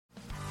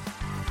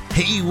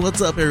Hey, what's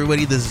up,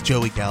 everybody? This is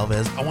Joey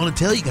Galvez. I want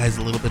to tell you guys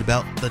a little bit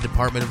about the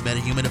Department of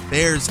Meta-Human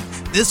Affairs.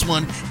 This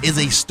one is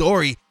a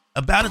story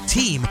about a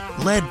team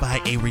led by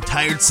a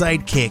retired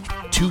sidekick,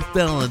 2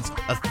 felons,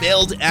 a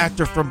failed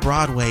actor from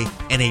Broadway,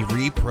 and a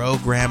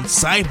reprogrammed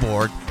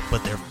cyborg.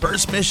 But their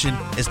first mission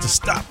is to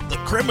stop the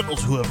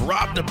criminals who have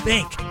robbed a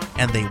bank,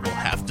 and they will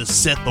have to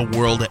set the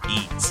world at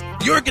ease.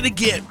 You're going to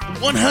get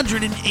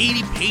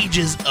 180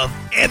 pages of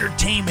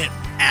entertainment,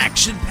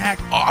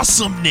 action-packed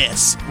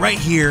awesomeness right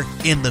here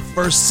in the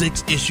first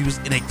 6 issues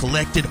in a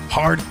collected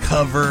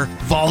hardcover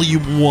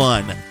volume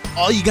 1.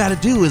 All you got to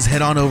do is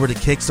head on over to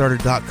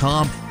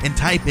Kickstarter.com and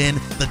type in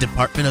the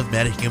Department of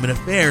Meta-Human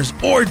Affairs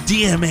or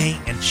DMA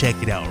and check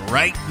it out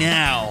right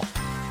now.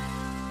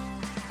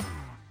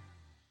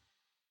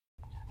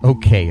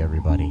 Okay,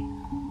 everybody.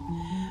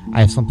 I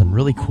have something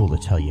really cool to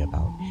tell you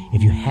about.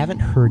 If you haven't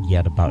heard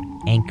yet about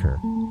Anchor,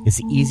 it's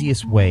the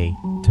easiest way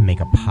to make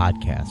a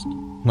podcast.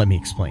 Let me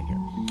explain here.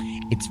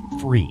 It's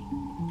free.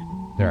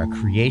 There are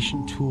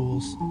creation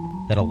tools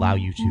that allow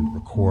you to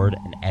record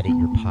and edit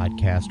your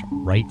podcast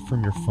right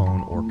from your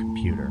phone or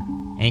computer.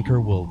 Anchor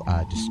will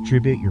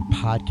distribute your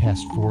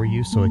podcast for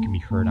you so it can be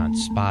heard on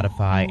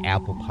Spotify,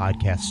 Apple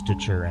Podcasts,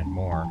 Stitcher, and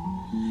more.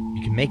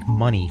 You can make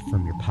money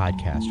from your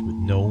podcast with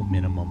no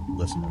minimum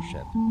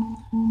listenership.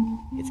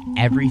 It's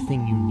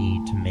everything you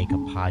need to make a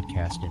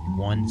podcast in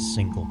one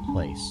single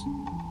place.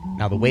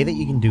 Now, the way that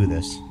you can do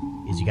this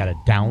is you got to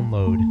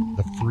download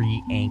the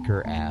free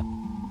Anchor app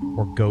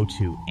or go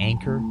to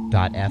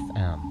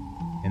anchor.fm,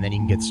 and then you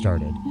can get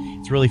started.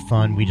 It's really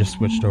fun. We just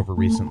switched over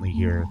recently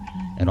here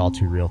at All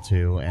Too Real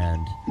 2,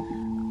 and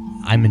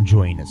I'm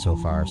enjoying it so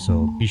far.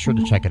 So be sure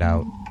to check it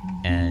out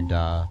and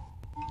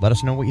let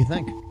us know what you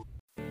think.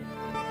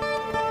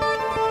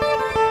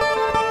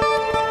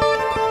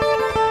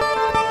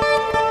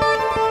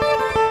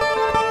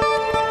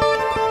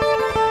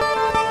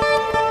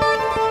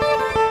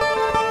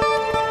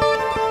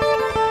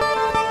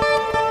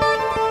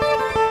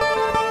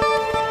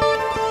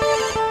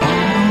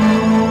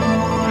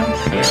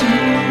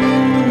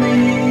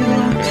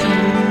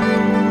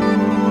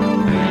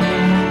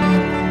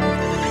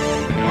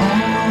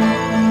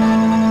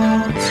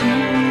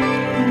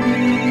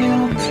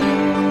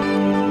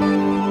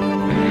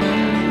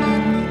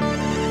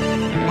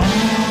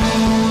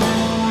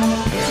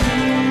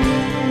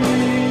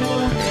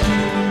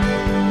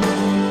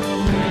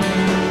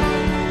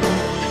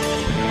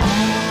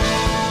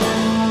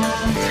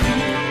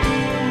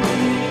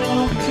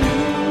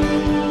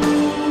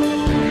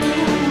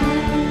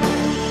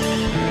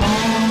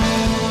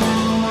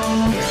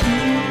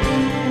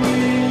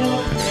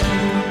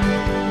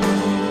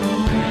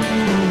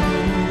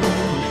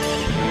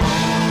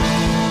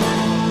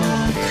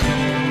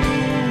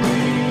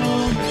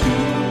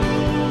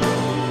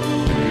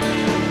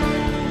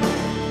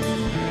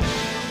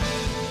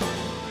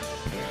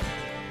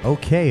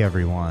 Okay,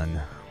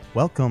 everyone.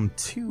 Welcome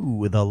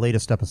to the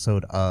latest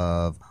episode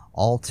of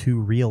All Too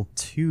Real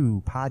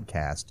 2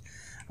 podcast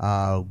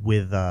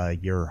with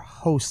your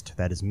host,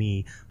 that is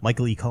me,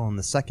 Michael E. Cullen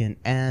II,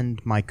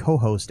 and my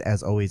co-host,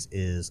 as always,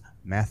 is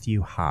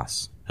Matthew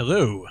Haas.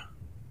 Hello.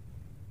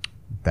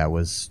 That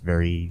was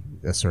very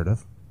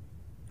assertive.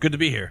 Good to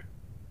be here.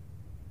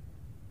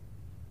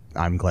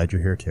 I'm glad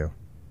you're here, too.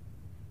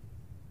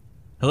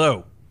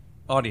 Hello,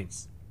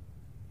 audience.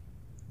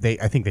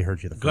 I think they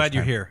heard you the first time. Glad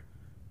you're here.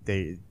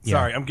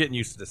 Sorry, I'm getting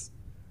used to this.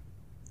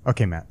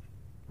 Okay, Matt.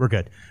 We're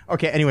good.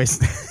 Okay, anyways,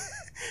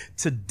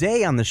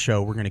 today on the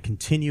show, we're going to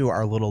continue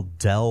our little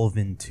delve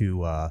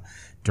into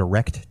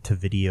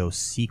direct-to-video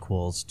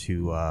sequels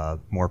to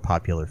more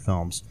popular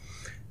films.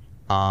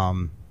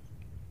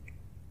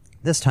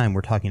 This time,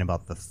 we're talking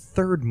about the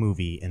third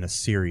movie in a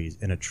series,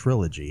 in a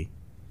trilogy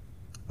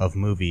of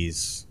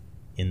movies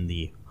in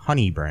the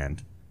Honey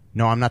brand.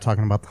 No, I'm not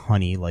talking about the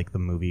Honey, like the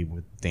movie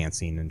with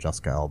dancing and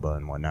Jessica Alba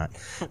and whatnot.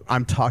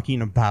 I'm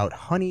talking about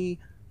Honey,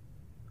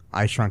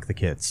 I Shrunk the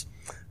Kids.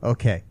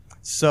 Okay,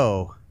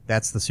 so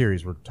that's the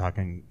series we're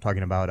talking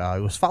about.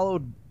 It was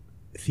followed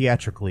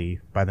theatrically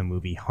by the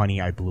movie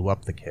Honey, I Blew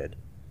Up the Kid.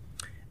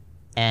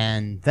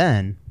 And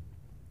then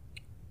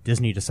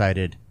Disney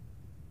decided,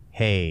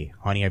 hey,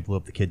 Honey, I Blew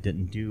Up the Kid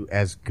didn't do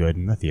as good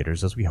in the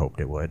theaters as we hoped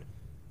it would.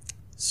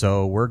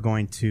 So we're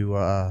going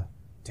to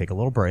take a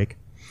little break.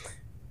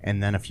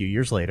 And then a few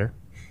years later,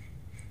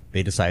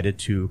 they decided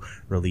to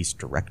release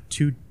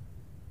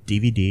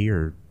direct-to-DVD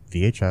or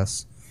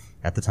VHS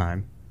at the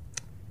time,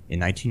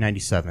 in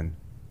 1997,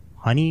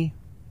 Honey,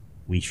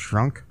 We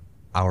Shrunk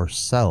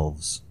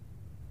Ourselves.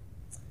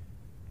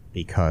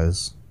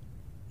 Because...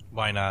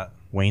 why not?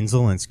 Wayne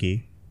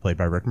Szalinski, played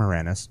by Rick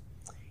Moranis,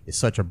 is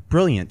such a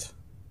brilliant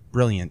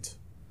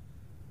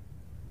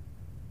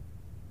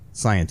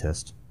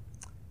scientist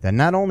that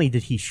not only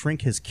did he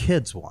shrink his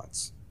kids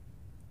once,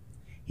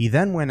 he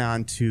then went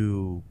on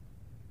to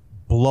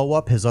blow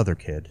up his other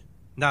kid.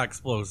 Not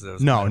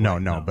explosives.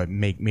 No, but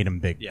made him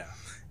big. Yeah.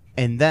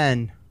 And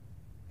then,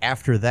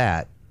 after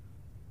that,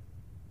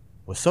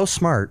 was so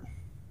smart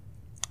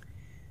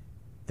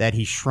that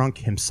he shrunk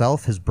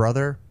himself, his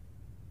brother,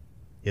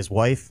 his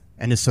wife,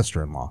 and his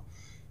sister-in-law.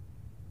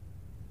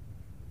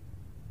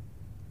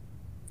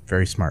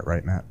 Very smart,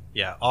 right, Matt?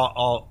 Yeah,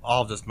 all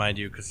of this, mind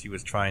you, because he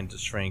was trying to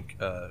shrink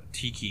a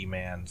Tiki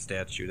Man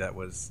statue that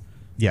was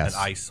Yes,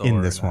 an eyesore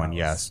in this the one, house.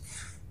 yes.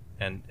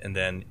 And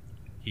then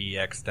he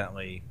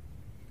accidentally...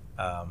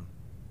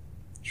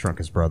 Shrunk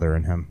his brother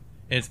and him.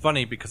 And it's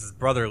funny because his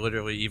brother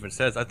literally even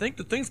says, I think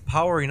the thing's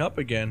powering up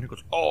again. He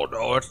goes, oh,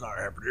 no, it's not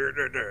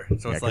happening.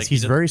 So Yeah, it's like...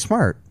 he's very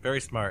smart. Very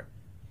smart.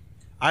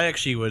 I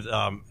actually would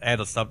add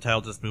a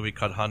subtitle to this movie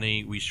called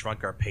Honey, We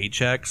Shrunk Our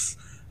Paychecks.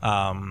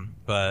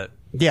 But,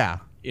 Yeah.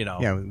 you know...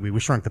 Yeah, we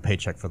shrunk the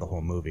paycheck for the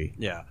whole movie.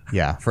 Yeah.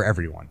 Yeah, for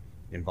everyone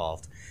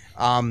involved.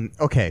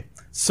 Okay,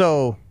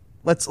 so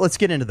let's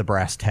get into the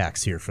brass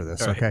tacks here for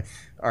this, All right. okay?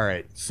 All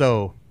right,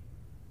 so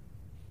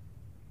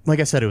like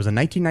I said, it was a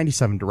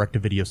 1997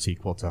 direct-to-video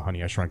sequel to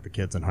Honey, I Shrunk the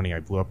Kids and Honey, I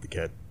Blew Up the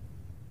Kid.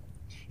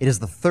 It is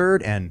the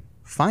third and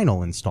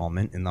final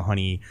installment in the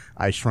Honey,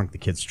 I Shrunk the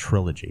Kids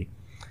trilogy.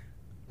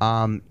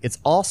 It's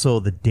also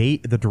the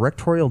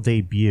directorial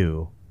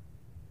debut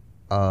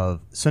of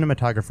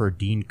cinematographer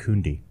Dean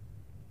Cundey.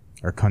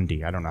 Or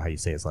Cundey, I don't know how you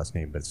say his last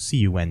name, but it's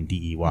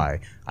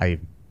Cundey. I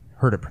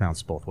heard it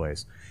pronounced both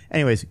ways.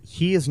 Anyways,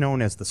 he is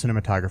known as the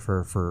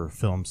cinematographer for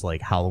films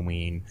like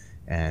Halloween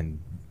and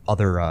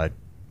other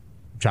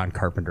John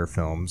Carpenter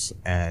films,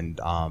 and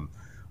a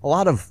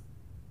lot of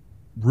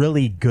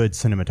really good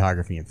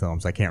cinematography in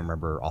films. I can't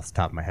remember off the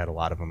top of my head a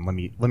lot of them.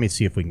 Let me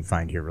see if we can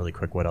find here really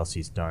quick what else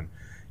he's done.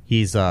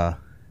 He's done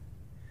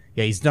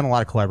a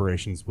lot of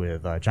collaborations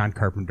with John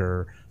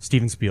Carpenter,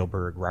 Steven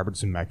Spielberg, Robert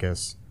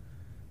Zemeckis.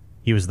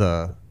 He was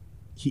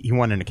he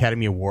won an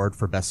Academy Award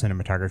for Best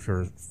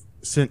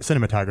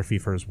Cinematography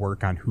for his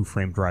work on Who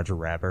Framed Roger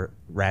Rabbit.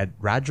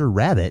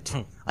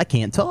 I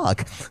can't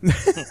talk.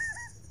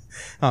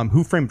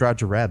 Who Framed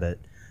Roger Rabbit?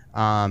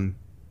 And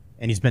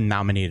he's been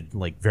nominated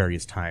like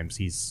various times.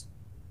 He's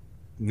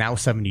now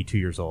 72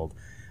 years old.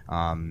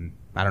 I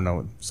don't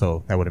know,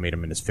 so that would have made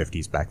him in his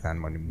 50s back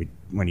then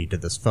when he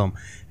did this film.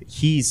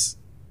 He's,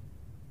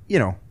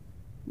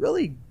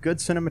 really good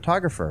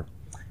cinematographer.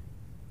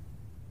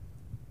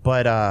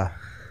 But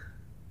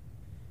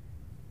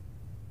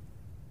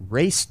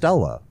Ray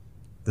Stella,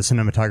 the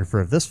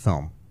cinematographer of this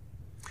film,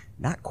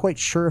 not quite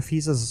sure if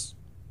he's as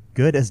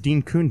good as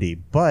Dean Cundey,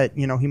 but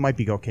he might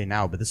be okay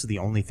now. But this is the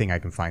only thing I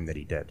can find that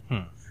he did.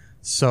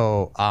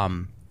 So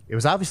it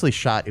was obviously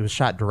shot. It was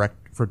shot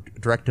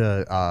direct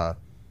to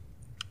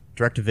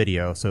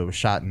video. So it was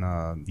shot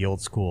in the old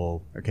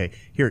school. Okay,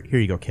 here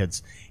you go,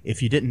 kids.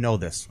 If you didn't know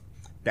this,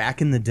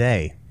 back in the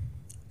day,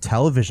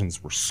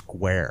 televisions were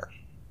square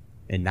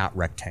and not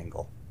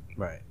rectangle.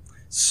 Right.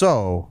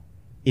 So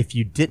if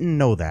you didn't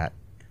know that,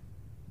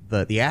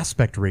 the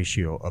aspect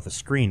ratio of a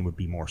screen would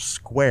be more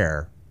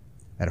square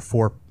at a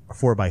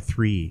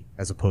 4:3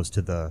 as opposed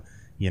to the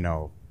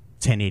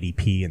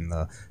 1080p and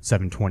the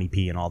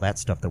 720p and all that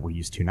stuff that we're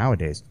used to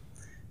nowadays.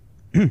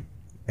 And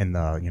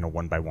the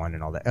 1:1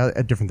 and all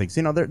that different things.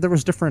 There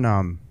was different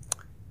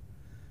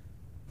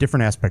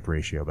aspect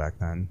ratio back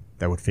then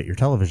that would fit your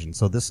television.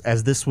 So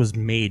this was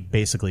made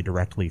basically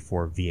directly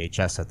for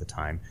VHS at the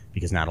time,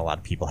 because not a lot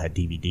of people had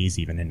DVDs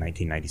even in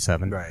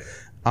 1997. Right.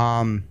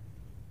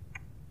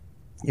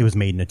 It was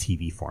made in a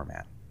TV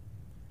format,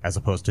 as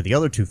opposed to the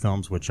other two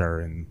films, which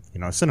are in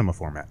a cinema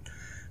format,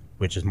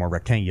 which is more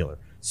rectangular.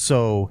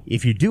 So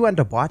if you do end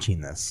up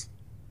watching this,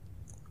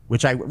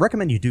 which I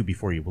recommend you do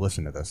before you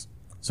listen to this,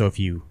 so if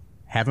you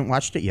haven't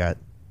watched it yet,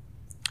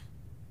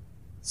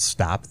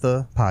 stop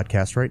the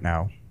podcast right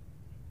now,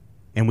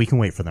 and we can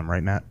wait for them,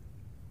 right, Matt?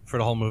 For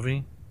the whole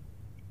movie?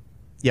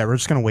 Yeah, we're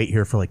just going to wait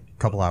here for like a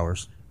couple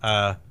hours.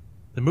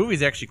 The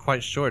movie's actually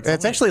quite short.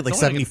 It's actually like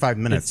 75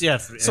 minutes.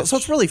 Yes. So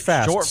it's really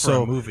fast. Short for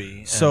a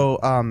movie. So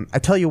I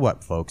tell you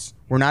what, folks,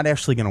 we're not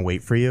actually going to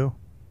wait for you.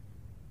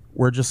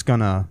 We're just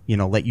going to,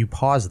 let you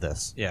pause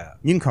this. Yeah.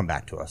 You can come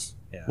back to us.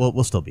 Yeah.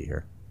 We'll still be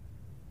here.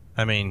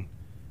 I mean,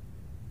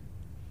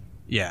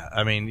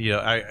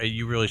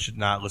 you really should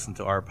not listen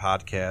to our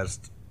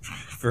podcast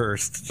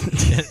first.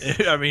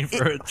 I mean,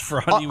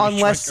 for Honey,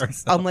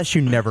 unless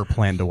you never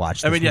plan to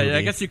watch this movie.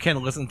 I guess you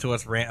can listen to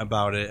us rant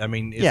about it. I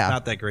mean, it's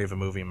not that great of a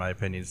movie in my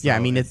opinion. So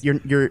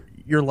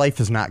your life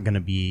is not going to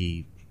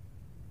be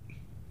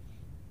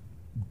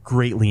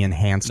greatly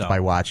enhanced by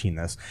watching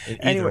this.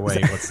 In either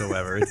way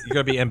whatsoever.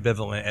 You're going to be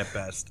ambivalent at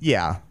best.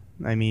 Yeah.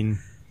 I mean,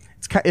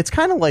 it's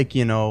kind of like,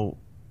 how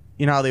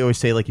they always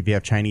say, like, if you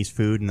have Chinese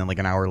food and then like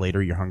an hour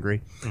later you're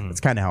hungry? Mm-hmm.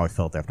 That's kind of how I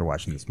felt after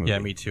watching this movie. Yeah,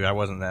 me too. I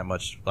wasn't that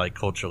much like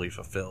culturally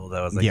fulfilled.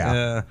 I was like, what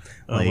am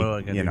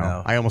I gonna do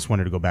now? I almost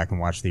wanted to go back and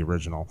watch the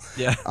original.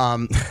 Yeah.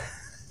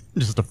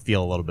 Just to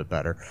feel a little bit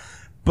better.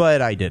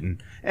 But I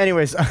didn't.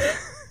 Anyways.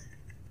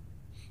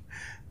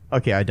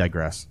 Okay, I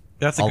digress.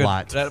 That's a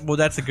lot.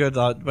 That's a good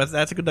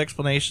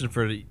explanation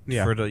for the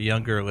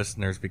younger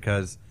listeners,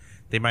 because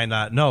they might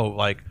not know,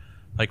 like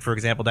for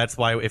example, that's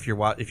why if you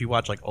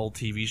watch like old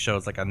TV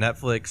shows like on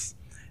Netflix,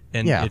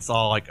 and it's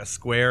all like a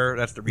square,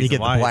 that's the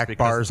reason why. You get the black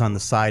bars on the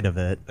side of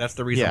it. That's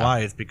the reason why.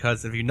 Is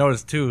because if you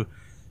notice too,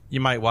 you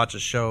might watch a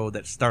show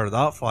that started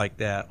off like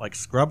that, like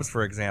Scrubs,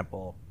 for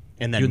example,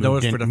 And then you moved,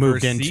 notice in, for the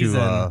moved first into season,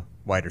 a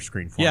wider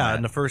screen format. Yeah,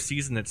 in the first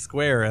season it's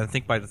square, and I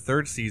think by the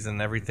third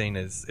season everything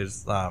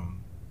is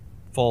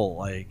full.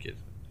 Like,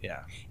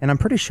 yeah. And I'm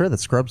pretty sure that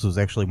Scrubs was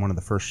actually one of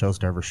the first shows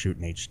to ever shoot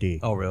in HD.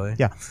 Oh, really?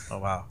 Yeah. Oh,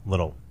 wow.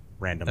 Little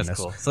randomness. That's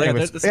cool. So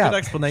Anyways, that's a good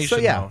explanation So,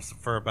 yeah. though,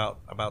 for about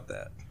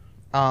that.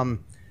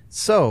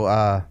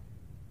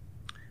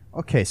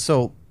 Okay,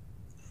 so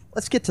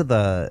let's get to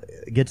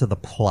the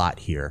plot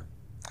here.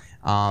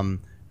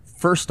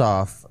 First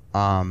off,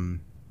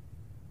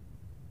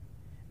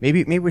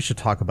 maybe we should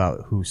talk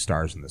about who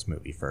stars in this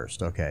movie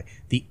first. Okay,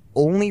 the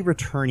only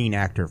returning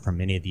actor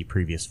from any of the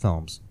previous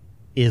films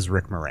is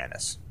Rick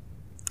Moranis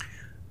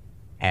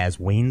as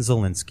Wayne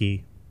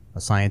Zelinsky, a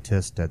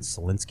scientist at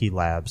Zelinsky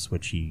Labs,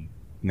 which he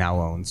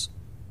now owns.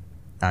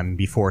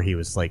 Before he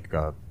was like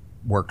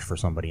worked for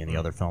somebody in the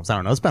other films. I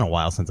don't know. It's been a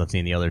while since I've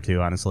seen the other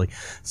two, honestly.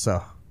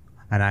 So,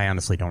 and I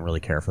honestly don't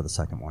really care for the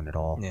second one at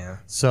all. Yeah.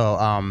 So,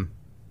 I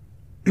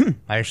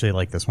actually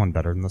like this one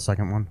better than the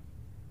second one,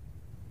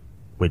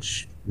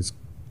 which is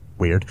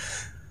weird.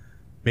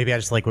 Maybe I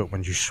just like it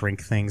when you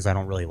shrink things. I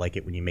don't really like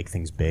it when you make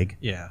things big.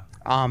 Yeah.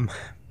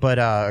 But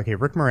okay,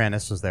 Rick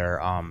Moranis was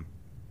there.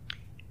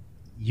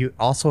 You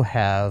also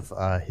have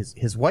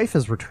his wife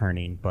is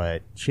returning,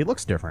 but she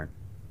looks different.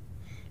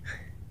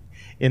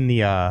 In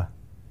the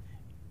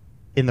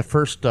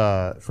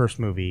first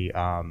movie,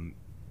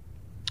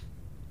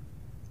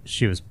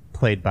 she was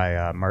played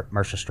by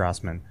Marcia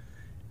Strassman,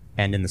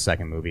 and in the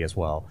second movie as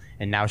well.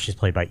 And now she's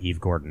played by Eve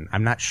Gordon.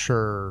 I'm not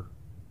sure.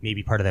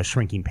 Maybe part of that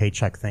shrinking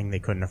paycheck thing, they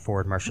couldn't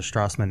afford Marcia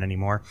Strassman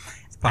anymore.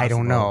 I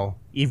don't know.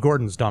 Eve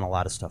Gordon's done a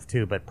lot of stuff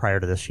too, but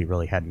prior to this, she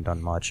really hadn't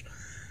done much.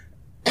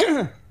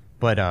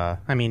 But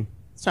I mean,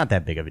 it's not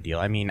that big of a deal.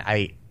 I mean,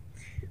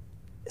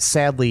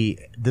 sadly,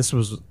 this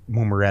was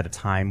when we're at a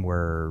time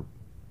where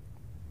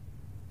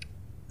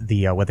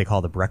the what they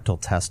call the Brechtel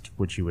test,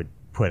 which you would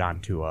put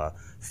onto a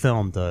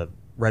film to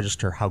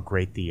register how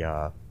great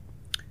the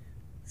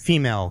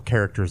female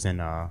characters in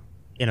a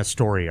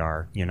story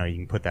are. You know, you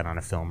can put that on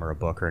a film or a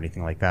book or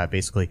anything like that.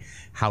 Basically,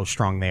 how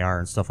strong they are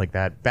and stuff like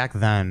that. Back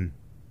then,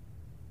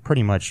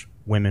 pretty much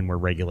women were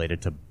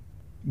regulated to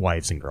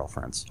wives and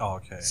girlfriends. Oh,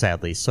 okay.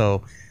 Sadly,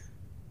 so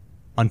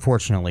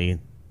unfortunately,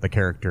 the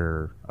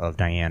character of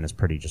Diane is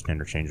pretty just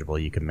interchangeable.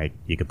 You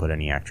could put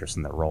any actress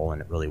in that role,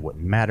 and it really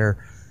wouldn't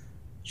matter.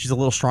 She's a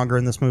little stronger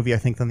in this movie, I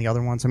think, than the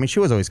other ones. I mean,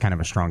 she was always kind of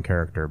a strong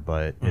character,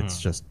 but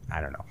it's just,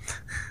 I don't know.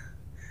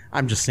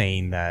 I'm just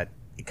saying that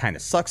it kind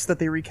of sucks that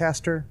they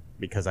recast her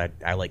because I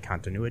like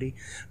continuity,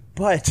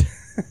 but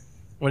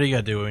what are you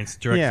gonna do? It's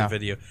direct to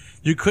video.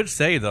 You could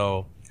say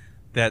though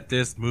that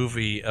this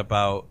movie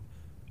about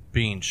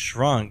being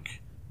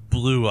shrunk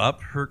blew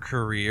up her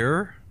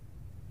career.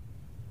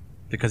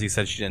 Because he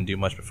said she didn't do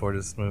much before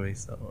this movie,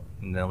 so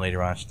and then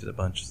later on she did a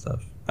bunch of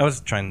stuff. I was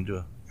trying to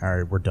do All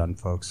right, we're done,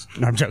 folks.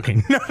 No, I'm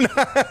joking. No.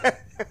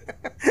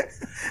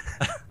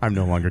 I'm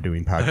no longer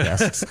doing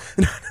podcasts.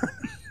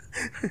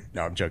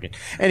 No, I'm joking.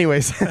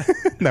 Anyways,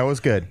 that was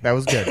good.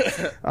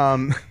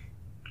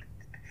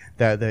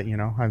 That you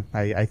know,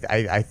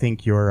 I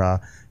think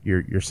your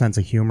sense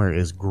of humor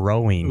is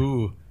growing.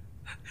 Ooh.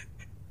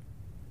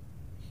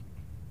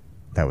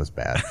 That was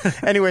bad.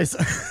 Anyways,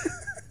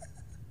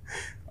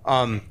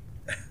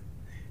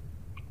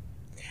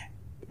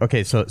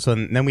 okay, so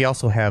then we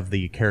also have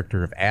the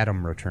character of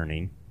Adam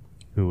returning,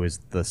 who is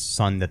the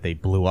son that they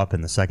blew up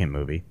in the second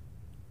movie.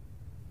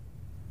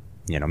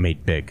 You know,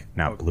 made big,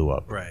 not blew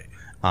up. Right.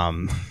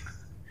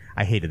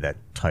 I hated that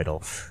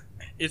title.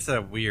 It's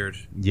a weird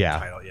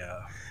title,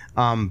 yeah.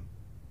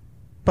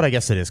 But I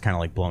guess it is kind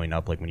of like blowing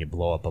up, like when you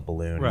blow up a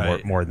balloon,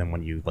 right. more than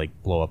when you like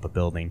blow up a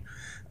building.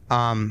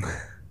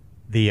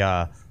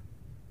 This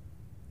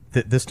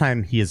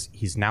time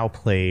he's now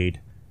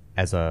played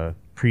as a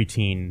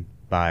preteen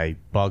by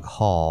Bug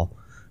Hall,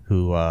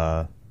 who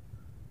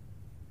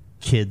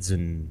kids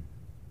and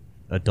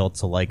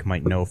adults alike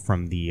might know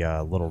from the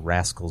Little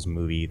Rascals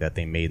movie that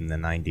they made in the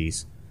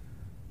 90s.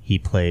 He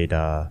played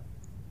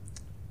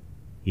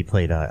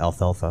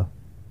Alfalfa.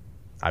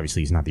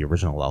 Obviously, he's not the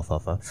original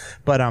Alfalfa,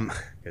 but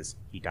because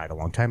he died a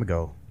long time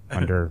ago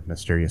under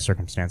mysterious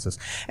circumstances.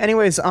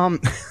 Anyways,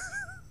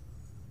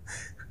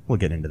 we'll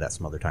get into that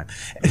some other time.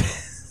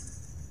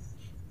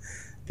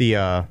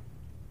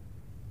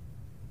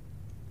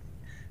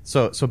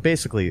 So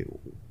basically,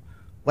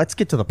 let's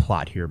get to the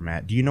plot here,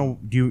 Matt. Do you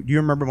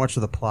remember much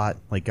of the plot?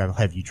 Like, I'll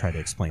have you try to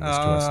explain this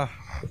to us.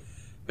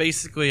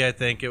 Basically, I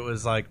think it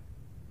was like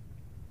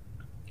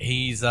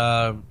he's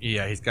got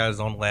his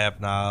own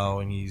lab now,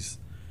 and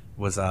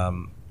was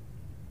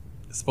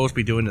supposed to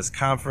be doing this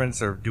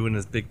conference or doing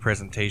this big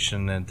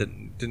presentation, and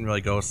didn't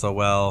really go so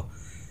well.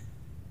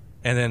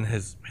 And then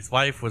his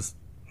wife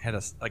had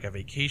a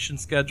vacation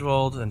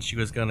scheduled, and she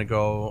was going to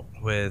go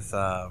with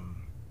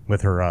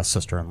her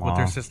sister-in-law. With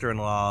her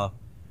sister-in-law,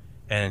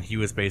 and he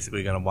was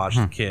basically going to watch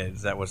the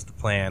kids. That was the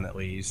plan, at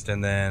least.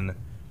 And then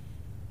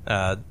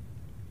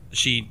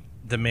she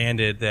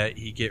demanded that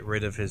he get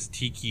rid of his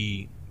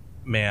Tiki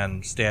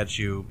Man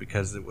statue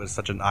because it was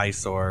such an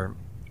eyesore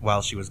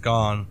while she was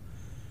gone.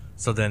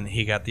 So then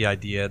he got the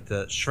idea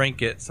to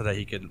shrink it so that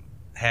he could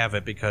have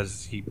it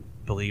because he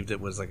believed it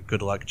was like a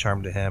good luck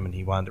charm to him, and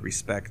he wanted to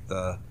respect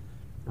the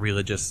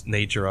religious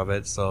nature of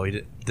it. So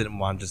he didn't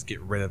want to just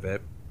get rid of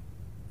it.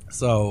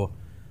 So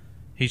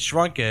he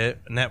shrunk it,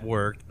 and that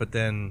worked. But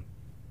then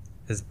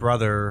his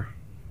brother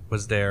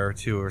was there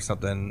too, or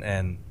something,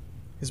 and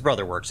his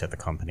brother works at the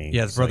company.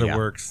 Yeah, his brother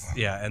works.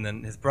 Yeah, and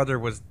then his brother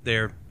was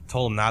there,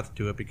 told him not to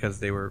do it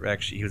because he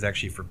was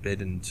actually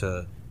forbidden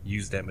to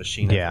use that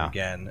machine ever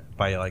again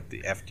by like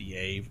the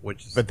FDA,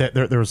 which is. But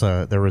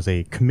there was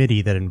a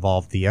committee that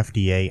involved the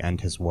FDA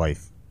and his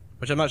wife.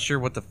 Which I'm not sure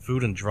what the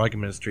Food and Drug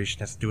Administration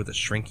has to do with a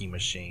shrinking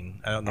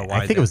machine. I don't know why.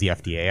 I think it was the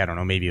FDA. I don't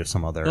know. Maybe it was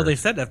some other. No, they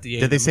said FDA.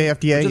 Did they say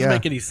FDA? It doesn't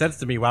make any sense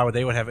to me. Why would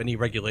they have any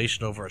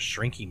regulation over a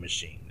shrinking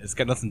machine? It's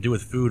got nothing to do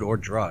with food or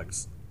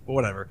drugs. But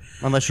whatever.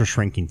 Unless you're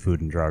shrinking food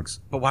and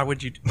drugs. But why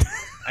would you?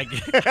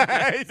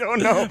 I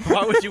don't know.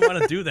 Why would you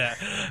want to do that?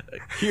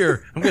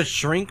 Here, I'm going to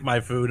shrink my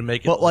food and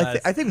make it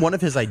less. I think one of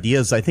his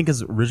ideas, I think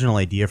his original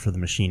idea for the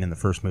machine in the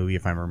first movie,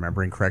 if I'm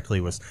remembering correctly,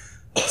 was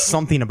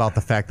something about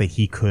the fact that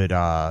he could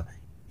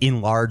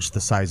enlarge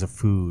the size of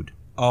food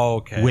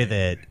with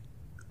it,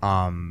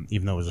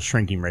 even though it was a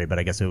shrinking ray, but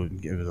I guess it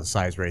was a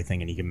size ray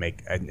thing, and he can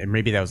make, and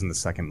maybe that was in the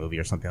second movie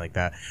or something like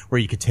that, where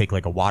you could take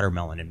like a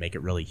watermelon and make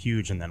it really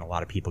huge, and then a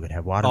lot of people could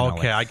have watermelon.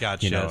 Okay, I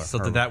got you. So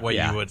that way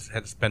you would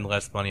have to spend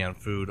less money on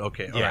food.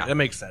 Okay, all right, that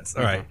makes sense.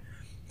 All right.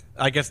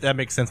 I guess that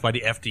makes sense why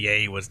the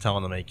FDA was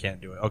telling them they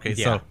can't do it. Okay,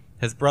 so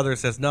his brother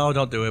says, no,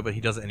 don't do it, but he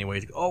does it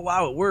anyways. Oh,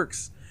 wow, it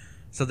works.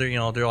 So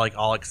they're like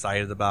all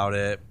excited about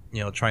it,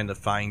 trying to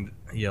find,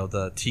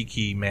 the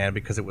Tiki Man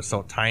because it was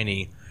so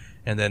tiny.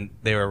 And then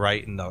they were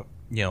right in the,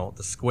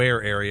 the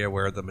square area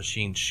where the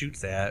machine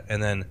shoots at.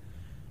 And then,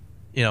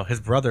 his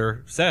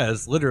brother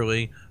says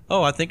literally,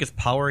 oh, I think it's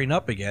powering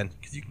up again,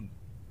 because you can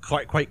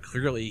quite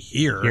clearly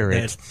hear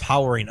that it's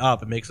powering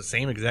up. It makes the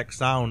same exact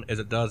sound as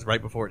it does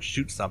right before it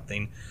shoots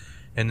something.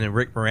 And then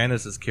Rick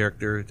Moranis'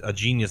 character, a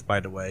genius,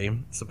 by the way,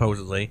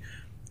 supposedly,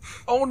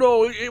 oh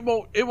no,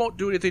 it won't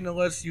do anything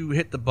unless you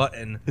hit the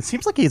button. It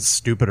seems like he gets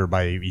stupider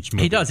by each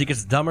movie. He does. He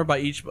gets dumber by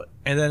each,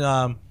 and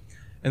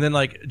then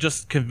like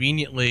just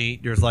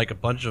conveniently, there's like a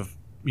bunch of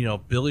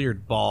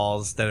billiard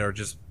balls that are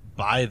just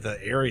by the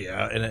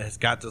area, and it has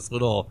got this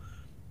little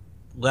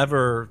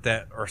lever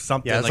that or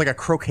something. Yeah, it's like a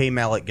croquet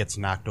mallet gets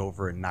knocked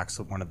over and knocks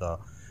one of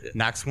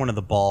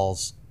the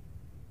balls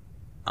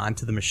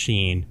onto the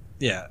machine.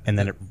 Yeah, and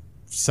then it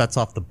sets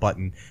off the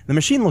button. The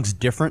machine looks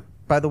different,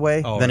 by the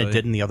way, than it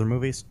did in the other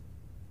movies.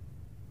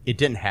 It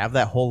didn't have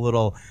that whole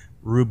little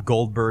Rube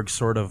Goldberg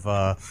sort of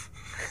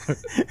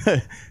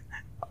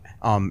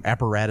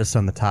apparatus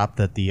on the top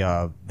that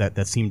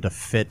that seemed to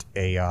fit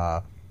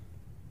a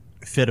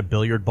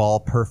billiard ball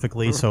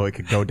perfectly, so it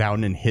could go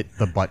down and hit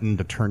the button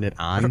to turn it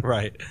on.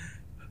 Right.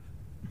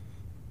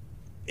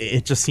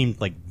 It just seemed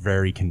like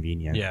very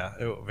convenient. Yeah,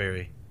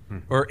 very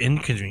or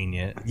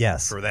inconvenient.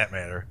 Yes, for that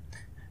matter.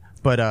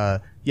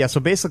 But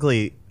so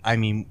basically, I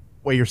mean,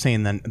 what you're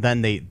saying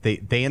then they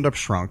end up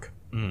shrunk.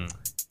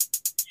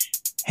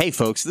 Hey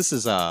folks, this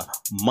is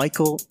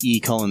Michael E.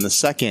 Cullen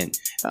II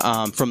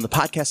from the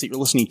podcast that you're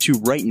listening to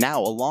right now,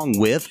 along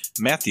with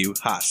Matthew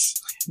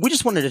Haas. We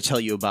just wanted to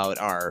tell you about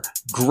our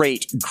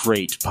great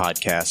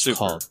podcast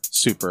called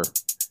Super.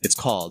 It's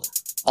called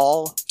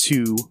All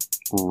Too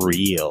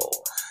Real.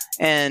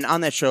 And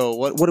on that show,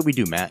 what do we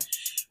do, Matt?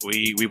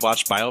 We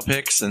watch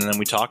biopics, and then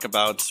we talk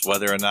about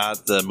whether or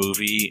not the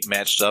movie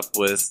matched up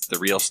with the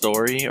real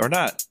story or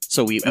not.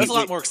 So it was a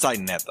lot more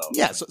exciting than that, though.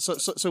 Yeah,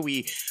 so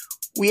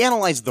we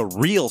analyze the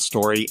real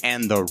story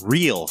and the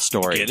real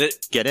story. Get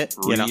it? Get it?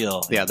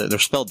 Real. Yeah, they're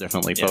spelled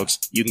differently, folks.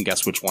 You can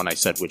guess which one I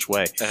said which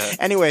way.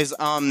 Anyways,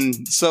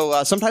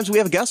 so sometimes we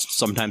have a guest,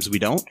 sometimes we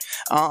don't.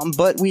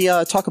 But we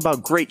talk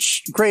about great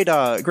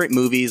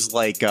movies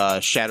like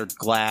Shattered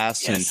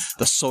Glass and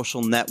The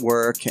Social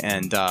Network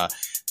and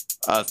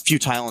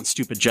Futile and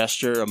Stupid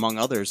Gesture, among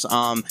others.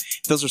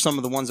 Those are some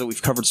of the ones that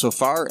we've covered so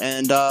far,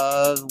 and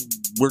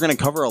we're going to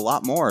cover a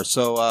lot more.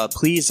 So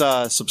please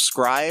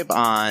subscribe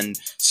on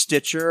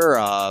Stitcher,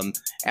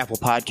 Apple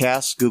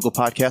Podcasts, Google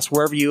Podcasts,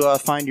 wherever you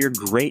find your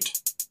great,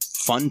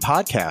 fun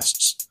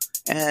podcasts.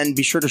 And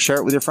be sure to share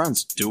it with your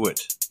friends. Do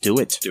it.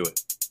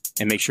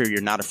 And make sure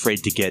you're not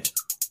afraid to get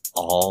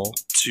all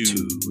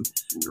too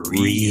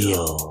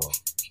real.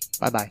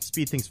 Bye-bye.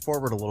 Speed things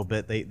forward a little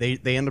bit. They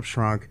end up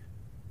shrunk.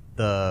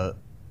 The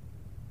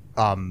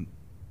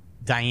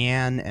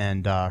Diane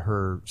and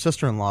her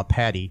sister-in-law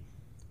Patty,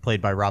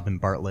 played by Robin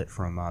Bartlett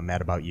from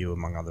Mad About You,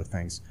 among other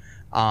things,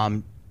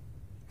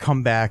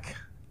 come back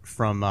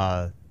from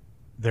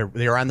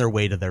they're on their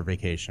way to their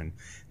vacation.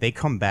 They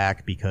come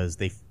back because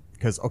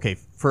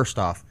first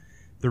off,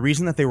 the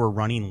reason that they were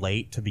running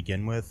late to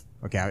begin with.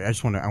 Okay, I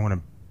want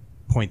to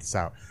point this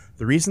out.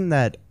 The reason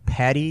that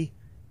Patty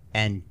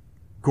and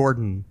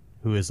Gordon,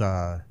 who is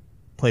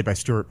played by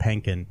Stuart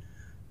Pankin,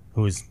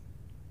 who is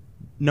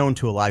known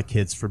to a lot of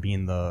kids for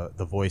being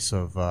the voice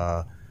of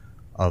the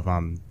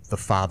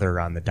father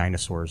on the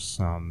Dinosaurs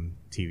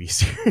TV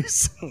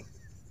series.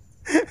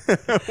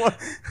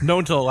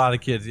 Known to a lot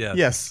of kids, yes.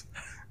 Yes.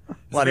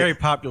 It's a very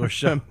popular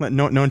show.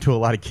 known to a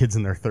lot of kids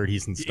in their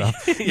 30s and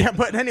stuff. Yeah,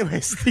 but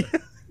anyways,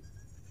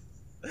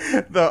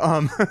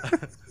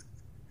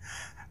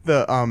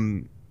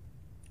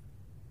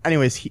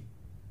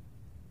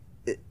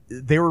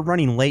 they were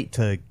running late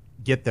to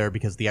get there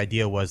because the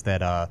idea was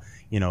that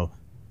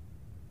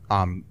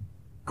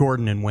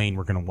Gordon and Wayne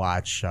were going to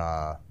watch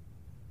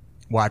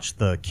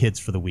the kids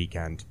for the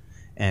weekend,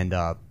 and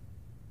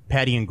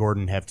Patty and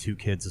Gordon have 2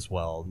 kids as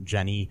well.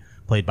 Jenny,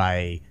 played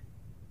by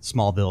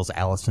Smallville's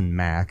Allison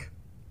Mack,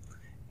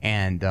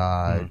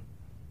 and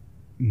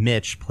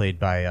Mitch, played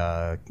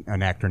by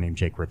an actor named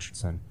Jake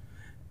Richardson.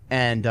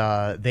 And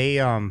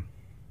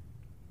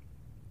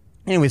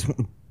anyways,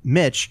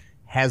 Mitch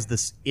has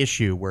this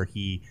issue where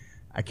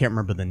I can't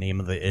remember the name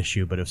of the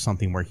issue, but it was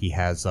something where he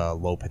has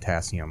low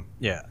potassium.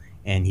 Yeah.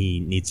 And he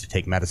needs to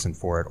take medicine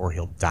for it or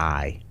he'll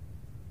die.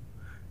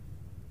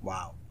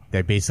 Wow.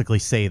 They basically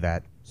say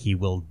that he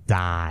will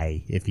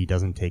die if he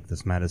doesn't take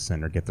this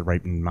medicine or get the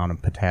right amount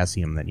of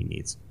potassium that he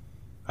needs.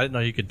 I didn't know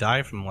you could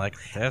die from lack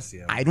of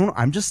potassium. I don't.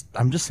 I'm just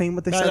saying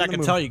what they said. I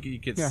can tell you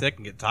get sick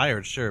and get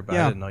tired, sure, but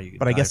I didn't know you could.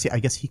 But die I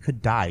guess he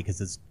could die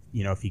because it's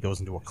if he goes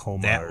into a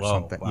coma or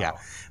something. Wow. Yeah.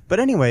 But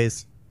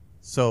anyways,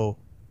 so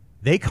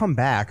they come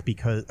back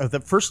because of the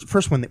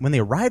first when they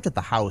arrived at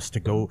the house to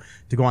go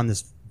on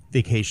this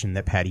vacation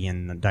that Patty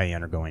and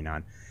Diane are going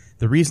on.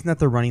 The reason that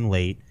they're running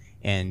late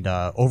and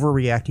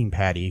overreacting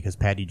Patty, because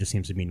Patty just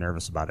seems to be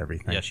nervous about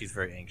everything. Yeah, she's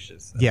very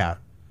anxious. Yeah.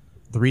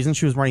 The reason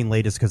she was running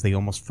late is because they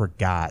almost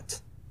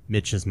forgot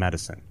Mitch's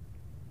medicine.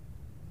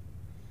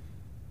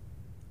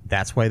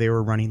 That's why they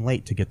were running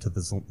late to get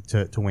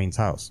to Wayne's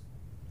house.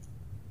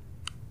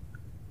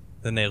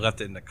 Then they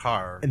left it in the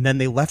car. And then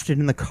they left it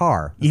in the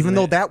car, even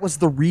though that was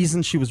the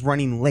reason she was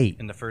running late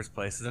in the first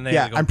place. Then they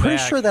had to go I'm pretty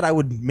back. sure that I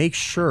would make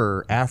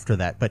sure after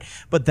that,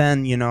 but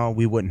then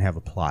we wouldn't have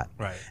a plot,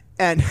 Right.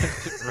 And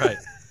Right.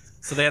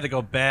 So they had to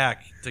go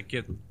back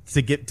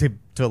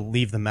to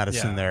leave the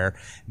medicine there,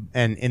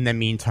 and in the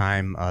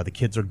meantime, the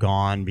kids are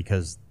gone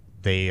because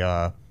they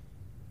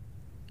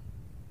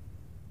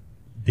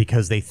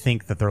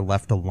think that they're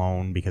left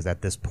alone because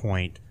at this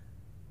point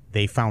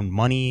they found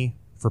money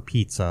for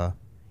pizza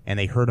and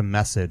they heard a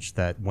message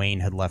that Wayne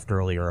had left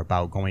earlier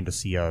about going to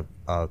see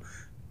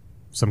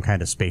some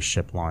kind of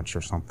spaceship launch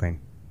or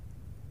something.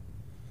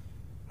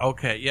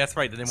 Okay, yeah, that's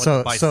right. Then they went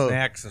to buy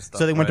snacks and stuff.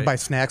 So they went to buy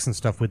snacks and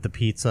stuff with the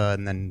pizza,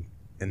 and then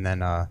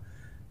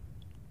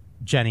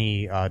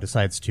Jenny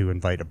decides to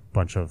invite a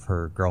bunch of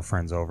her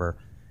girlfriends over.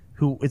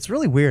 Who, it's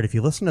really weird if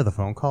you listen to the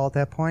phone call at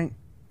that point.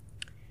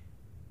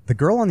 The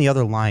girl on the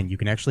other line, you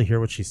can actually hear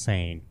what she's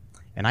saying,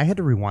 and I had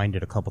to rewind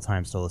it a couple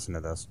times to listen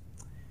to this.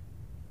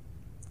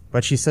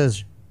 But she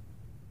says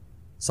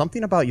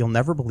something about "you'll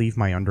never believe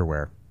my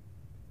underwear."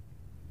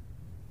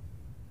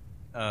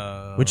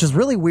 Which is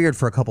really weird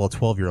for a couple of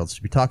 12-year-olds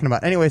to be talking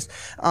about. Anyways,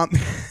 I'm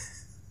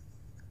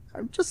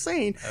just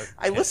saying. Okay.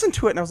 I listened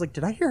to it and I was like,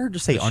 did I hear her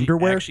just say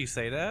underwear? She actually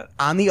say that?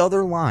 On the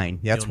other line.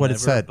 That's what it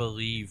said. You'll never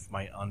believe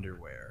my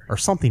underwear. Or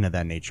something of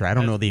that nature. I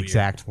don't know the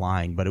exact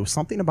line, but it was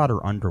something about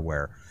her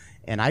underwear.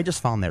 And I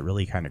just found that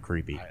really kind of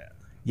creepy.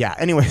 Yeah,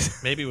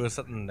 anyways. Maybe it was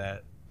something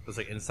that was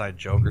like inside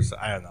joke or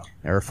something. I don't know.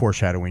 Or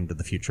foreshadowing to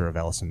the future of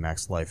Allison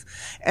Mack's life.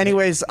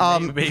 Anyways,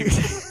 maybe.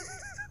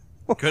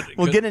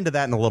 We'll get into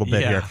that in a little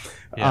bit here.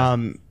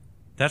 Yeah.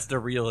 That's the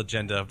real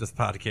agenda of this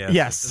podcast.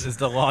 Yes, is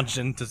to launch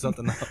into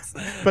something else.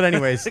 But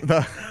anyways,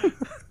 but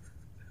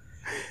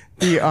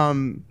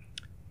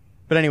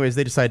anyways,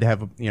 they decide to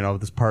have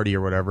this party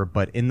or whatever.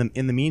 But in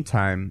the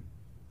meantime,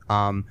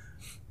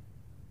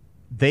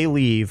 they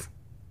leave.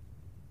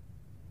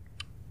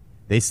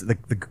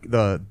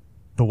 The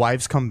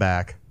wives come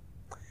back.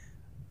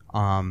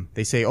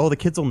 They say, "Oh, the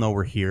kids will know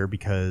we're here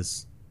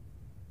because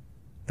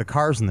the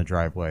car's in the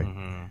driveway."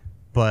 Mm-hmm.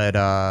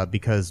 But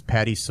because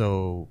Patty's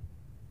so,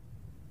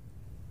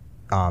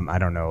 I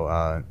don't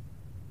know,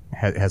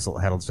 has a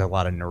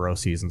lot of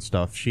neuroses and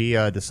stuff, she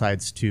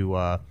decides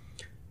to.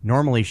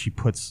 Normally, she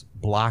puts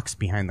blocks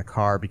behind the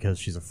car because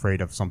she's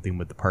afraid of something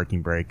with the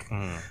parking brake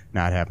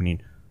not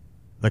happening.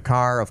 The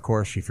car, of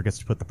course, she forgets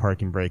to put the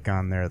parking brake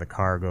on there. The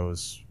car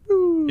goes.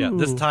 Woo. Yeah,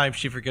 this time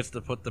she forgets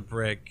to put the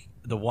brake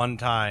the one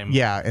time.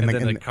 Yeah, and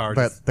then the car.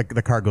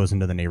 The car goes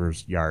into the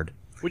neighbor's yard.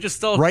 Which is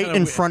still right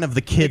in front of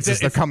the kids as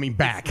they're coming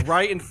back.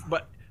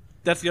 But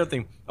that's the other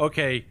thing.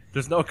 Okay,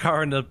 there's no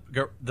car in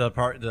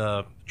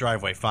the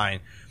driveway.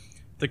 Fine,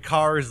 the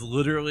car is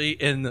literally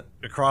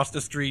across the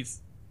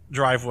street's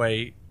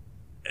driveway,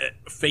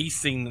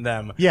 facing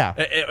them. Yeah,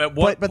 at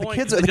what but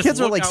point, the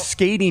kids are like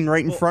skating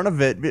right in front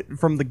of it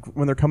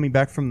when they're coming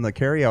back from the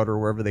carryout or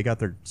wherever they got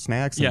their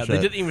snacks. And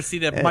they didn't even see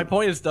that. My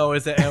point is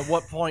that at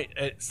what point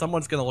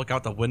someone's going to look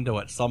out the window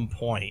at some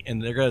point and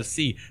they're going to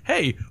see,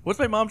 hey, what's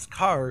my mom's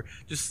car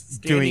just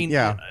standing?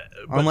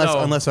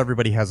 Unless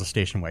everybody has a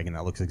station wagon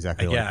that looks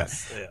exactly like that.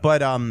 Yeah.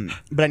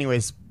 But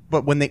anyways,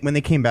 when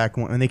they came back,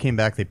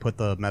 they put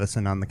the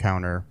medicine on the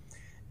counter.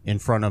 in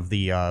front of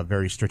the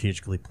very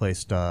strategically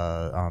placed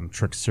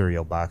Trick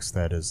cereal box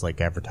that is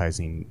like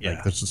advertising. Yeah.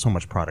 Like, there's just so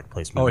much product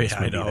placement. Oh in this yeah,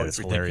 I movie know that it's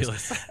hilarious.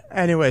 ridiculous.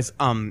 Anyways,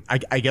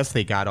 I guess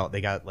they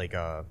got like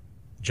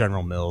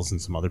General Mills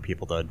and some other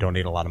people to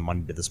donate a lot of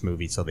money to this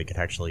movie so they could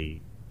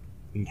actually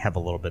have a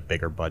little bit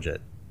bigger budget.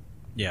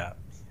 Yeah,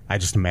 I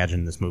just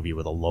imagine this movie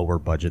with a lower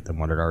budget than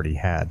what it already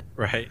had.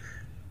 right.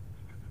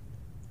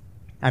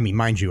 I mean,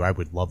 mind you, I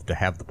would love to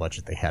have the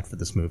budget they had for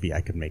this movie.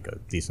 I could make a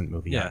decent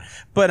movie. Yeah.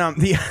 But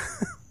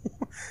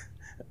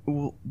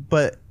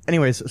but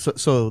anyways,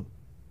 so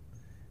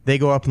they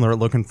go up and they're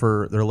looking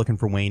for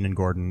Wayne and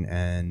Gordon,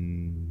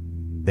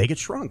 and they get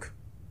shrunk.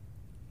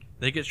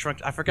 They get shrunk.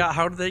 I forgot,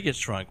 how did they get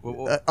shrunk?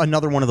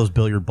 Another one of those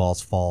billiard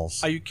balls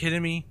falls. Are you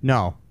kidding me?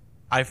 No,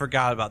 I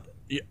forgot about that.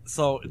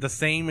 So the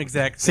same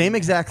exact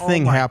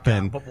thing my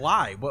happened. God. But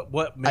why?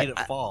 What made it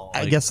fall?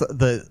 I Like, guess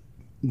the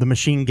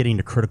machine getting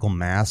to critical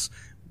mass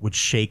would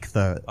shake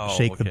the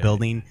okay.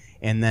 building,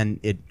 and then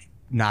it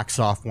knocks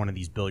off one of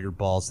these billiard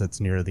balls that's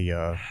near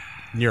the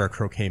near a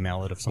croquet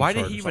mallet of some why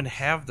sort. did he or even something.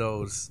 have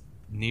those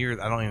near?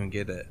 I don't even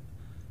get it.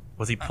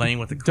 Was he playing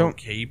with the don't-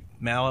 croquet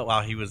mallet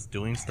while he was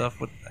doing stuff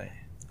with?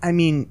 I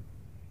mean,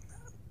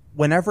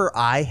 whenever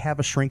I have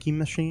a shrinking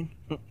machine,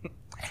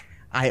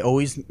 I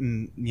always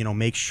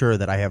make sure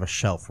that I have a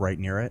shelf right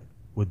near it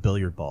with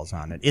billiard balls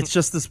on it. It's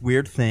just this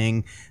weird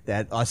thing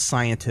that us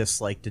scientists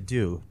like to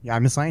do. Yeah,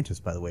 I'm a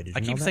scientist, by the way. Did you I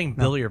know keep that? saying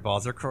No. billiard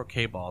balls. They're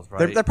croquet balls,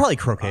 right? They're probably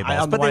croquet I balls,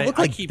 don't but know they why look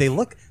I like keep- they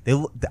look.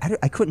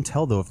 I couldn't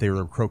tell though if they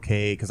were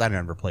croquet because I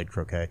never played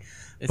croquet.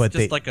 It's but just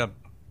they, like a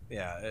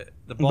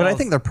the balls. but I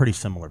think they're pretty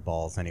similar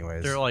balls,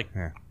 anyways. they're like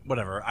yeah.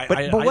 whatever. But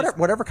I whatever, just-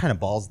 whatever kind of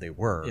balls they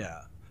were,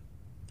 yeah.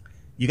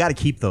 you got to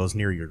keep those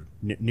near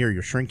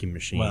your shrinking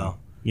machine. Well.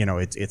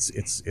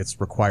 It's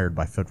required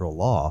by federal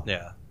law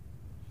Yeah.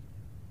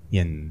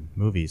 in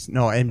movies.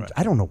 No, and Right.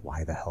 I don't know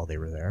why the hell they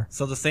were there.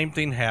 So the same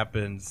thing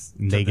happens.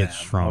 And to they get them.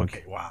 shrunk.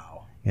 Okay.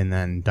 Wow. And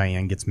then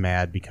Diane gets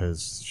mad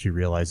because she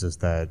realizes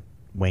that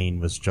Wayne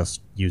was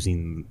just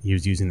using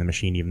the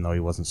machine even though he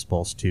wasn't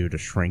supposed to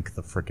shrink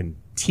the freaking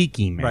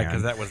tiki man. Right,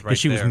 'cause that was right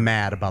she was there.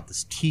 mad about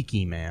this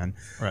tiki man.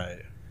 Right.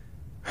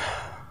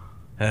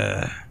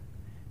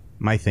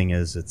 My thing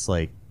is, it's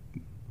like,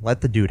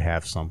 let the dude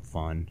have some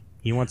fun.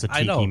 He wants a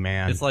I know. tiki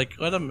man. It's like,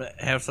 let him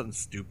have something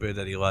stupid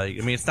that he like.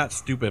 I mean, it's not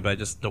stupid, but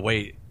just the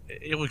way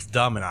it looks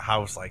dumb in a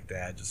house like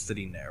that, just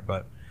sitting there.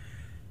 But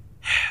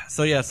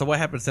so yeah. So what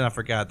happens then? I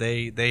forgot.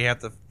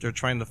 They're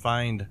trying to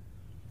find.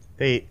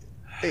 They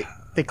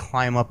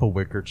climb up a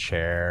wicker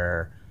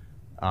chair.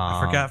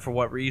 I forgot for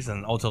what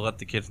reason. Oh, to let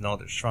the kids know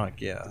they're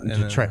shrunk. Yeah. And to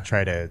then-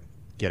 try to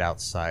get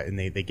outside, and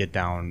they get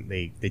down.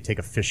 They take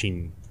a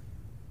fishing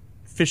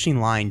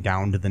line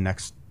down to the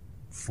next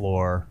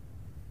floor,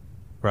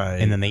 right.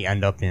 and then they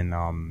end up in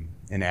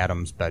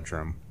Adam's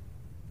bedroom.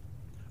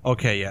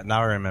 Okay, yeah,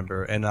 now I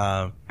remember.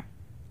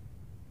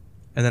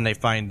 And then they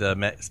find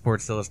the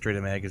Sports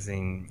Illustrated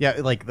magazine. Yeah,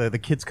 like the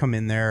kids come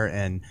in there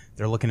and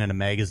they're looking at a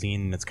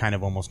magazine, and it's kind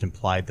of almost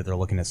implied that they're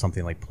looking at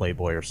something like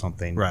Playboy or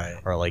something, Right.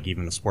 Or like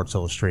even a Sports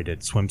Illustrated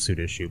swimsuit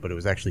issue, but it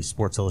was actually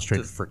Sports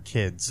Illustrated for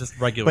kids. Just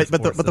regular.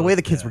 But the way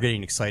the kids yeah. were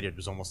getting excited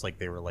was almost like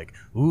they were like,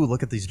 "Ooh,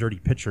 look at these dirty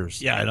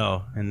pictures!" Yeah, I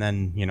know. And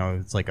then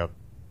it's like a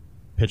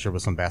picture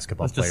with some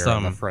basketball It's just player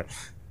on the some- front.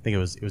 I think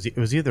it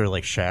was either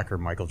like Shaq or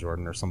Michael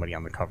Jordan or somebody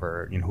on the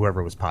cover,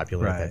 whoever was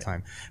popular at Right. that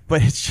time.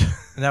 But it's just,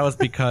 And that was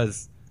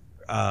because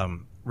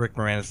Rick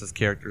Moranis'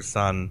 character's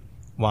son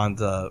wanted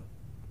to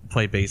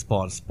play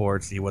baseball and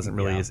sports. He wasn't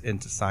really Yeah. as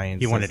into science.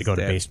 he wanted as to go his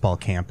to dad. baseball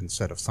camp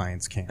instead of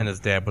science camp. And his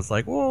dad was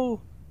like,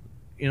 well,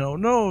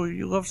 no,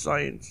 you love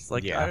science. It's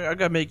like, Yeah. I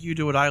got to make you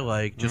do what I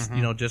like. Just,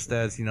 just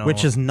as,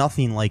 Which is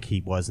nothing like he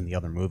was in the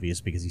other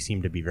movies because he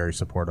seemed to be very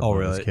supportive Oh,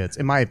 of his really? kids.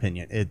 In my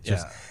opinion, it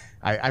just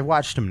I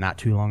watched him not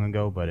too long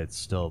ago, but it's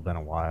still been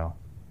a while.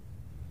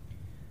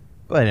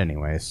 But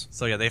anyways,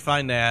 So yeah, they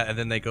find that, and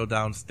then they go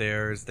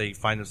downstairs. They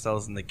find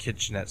themselves in the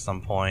kitchen at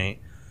some point,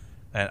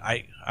 and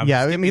I'm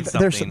skipping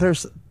something.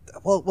 there's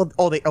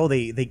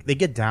they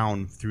get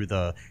down through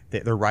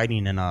they're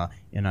riding in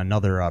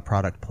another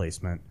product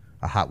placement,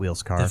 a Hot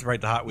Wheels car. That's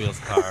right, the Hot Wheels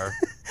car.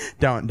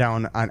 down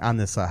on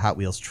this Hot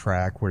Wheels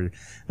track where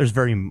there's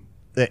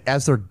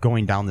as they're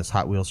going down this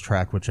Hot Wheels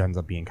track, which ends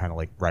up being kind of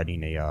like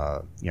riding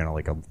a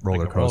like a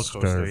roller coaster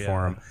for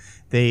yeah.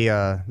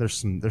 them.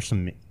 There's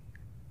some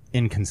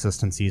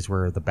inconsistencies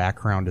where the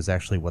background is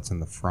actually what's in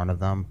the front of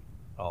them.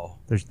 Oh,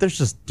 There's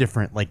just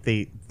different like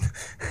they.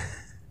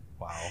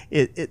 wow.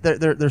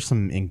 There's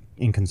some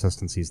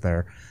inconsistencies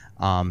there,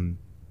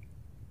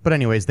 but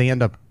anyways, they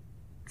end up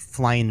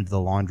flying into the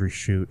laundry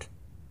chute,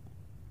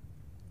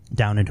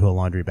 down into a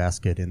laundry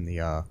basket in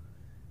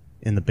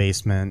the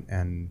basement,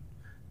 and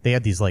they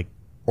had these like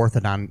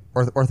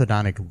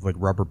orthodontic like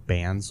rubber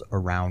bands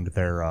around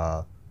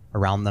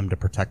around them to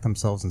protect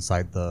themselves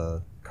inside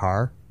the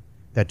car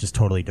that just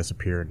totally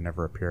disappeared and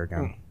never appear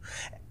again.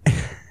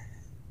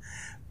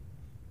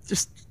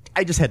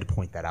 I just had to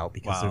point that out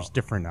because Wow. there's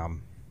different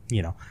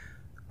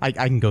I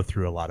can go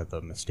through a lot of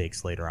the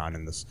mistakes later on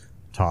in this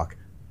talk.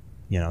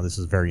 This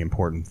is very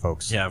important,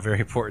 folks. Yeah,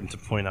 very important to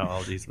point out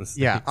all these mistakes.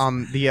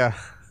 Yeah.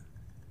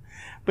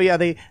 But yeah,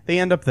 they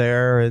end up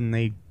there and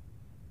they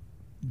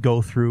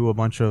go through a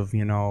bunch of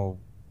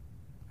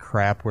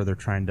crap where they're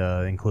trying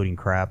to, including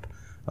crap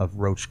of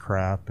roach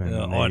crap.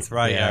 And that's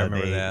right. Yeah, I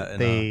remember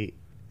that. And,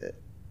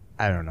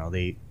 I don't know.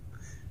 They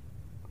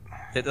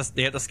have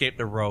to escape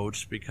the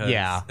roach because.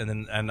 Yeah. And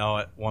then I know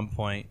at one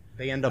point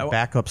they end up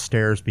back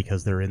upstairs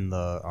because they're in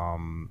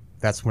the.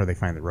 That's where they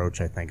find the roach,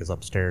 I think, is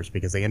upstairs,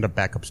 because they end up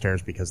back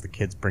upstairs because the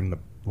kids bring the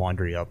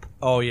laundry up.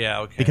 Oh,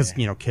 yeah, okay. Because,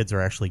 kids are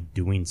actually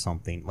doing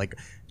something. Like,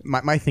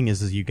 my thing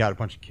is you got a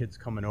bunch of kids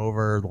coming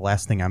over. The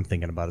last thing I'm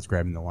thinking about is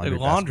grabbing the laundry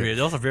basket.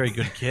 Those are very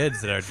good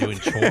kids that are doing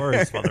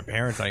chores while their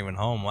parents aren't even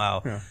home.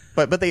 Wow. Yeah.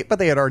 But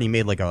they had already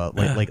made like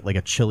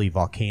a chili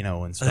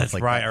volcano and stuff That's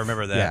like right, that. I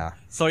remember that. Yeah.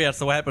 So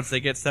what happens? They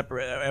get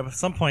separate. At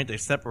some point, they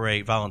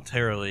separate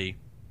voluntarily.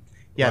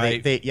 Yeah,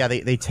 right?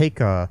 they take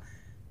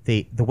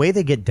the way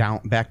they get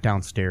back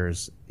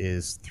downstairs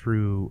is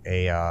through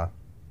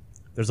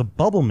there's a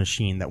bubble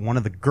machine that one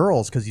of the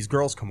girls, because these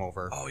girls come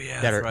over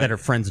that are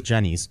friends of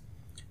Jenny's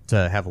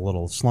to have a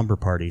little slumber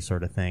party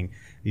sort of thing.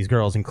 These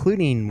girls,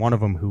 including one of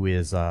them who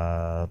is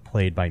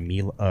played by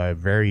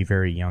very,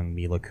 very young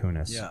Mila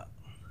Kunis. Yeah.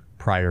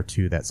 Prior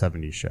to that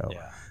 70s show.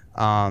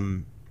 Yeah.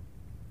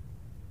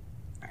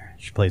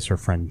 She plays her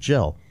friend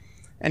Jill.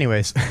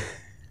 Anyways,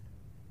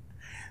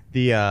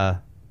 I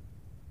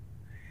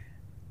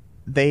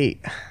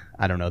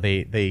don't know.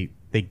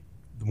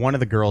 One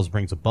of the girls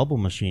brings a bubble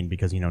machine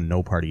because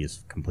no party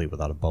is complete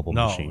without a bubble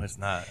machine. No, it's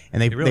not.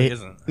 And it really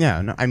isn't. Yeah,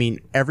 no, I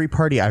mean, every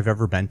party I've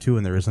ever been to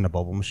and there isn't a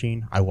bubble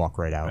machine, I walk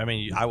right out. I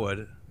mean, I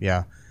would.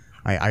 Yeah,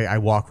 I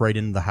walk right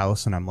into the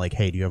house and I'm like,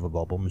 "Hey, do you have a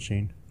bubble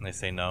machine?" And they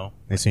say no.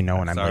 They say no,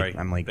 and sorry,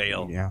 I'm like,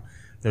 bail. Yeah.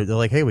 They're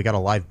like, "Hey, we got a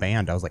live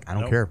band." I was like, "I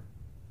don't care.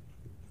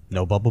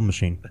 No bubble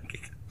machine.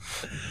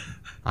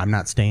 I'm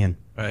not staying."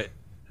 Right.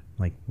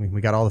 Like, we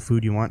got all the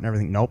food you want and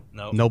everything. Nope.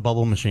 No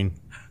bubble machine.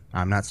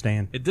 I'm not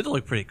staying. It did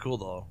look pretty cool,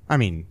 though. I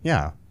mean,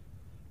 yeah.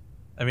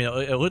 I mean,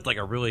 it looked like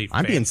a really.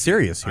 I'm being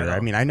serious here. I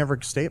mean, I never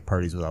stay at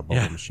parties without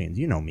bubble machines.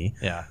 You know me.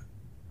 Yeah.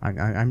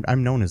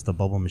 I'm known as the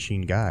bubble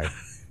machine guy.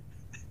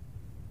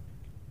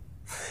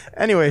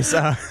 Anyways,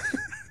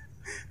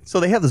 so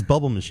they have this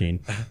bubble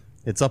machine.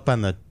 It's up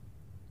on the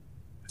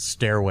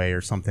stairway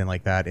or something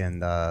like that,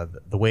 and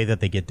the way that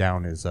they get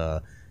down is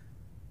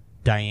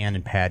Diane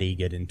and Patty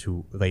get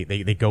into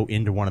they go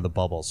into one of the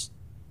bubbles.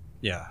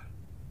 Yeah.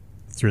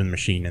 Through the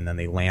machine, and then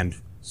they land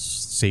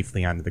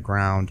safely onto the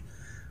ground.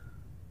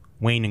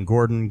 Wayne and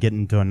Gordon get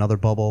into another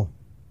bubble.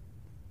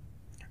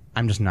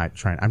 I'm just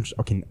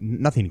okay.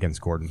 Nothing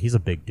against Gordon. He's a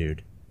big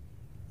dude.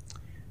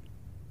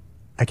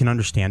 I can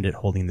understand it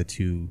holding the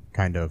two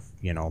kind of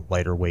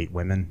lighter weight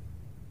women,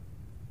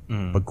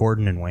 but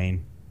Gordon and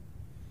Wayne.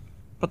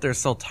 But they're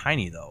so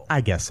tiny, though.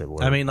 I guess it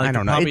would. I mean, I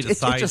don't know. Probably the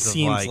size it just of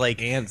seems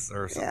like ants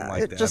or something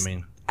like that. Just, I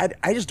mean,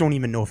 I just don't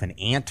even know if an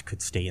ant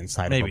could stay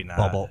inside of a not.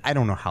 bubble. I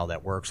don't know how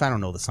that works. I don't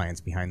know the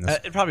science behind this.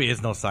 It probably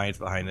is no science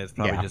behind it. It's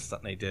probably just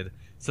something they did.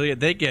 So yeah,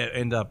 they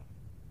end up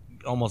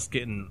almost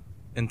getting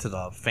into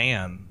the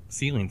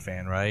ceiling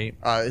fan, right?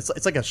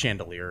 It's like a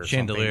chandelier.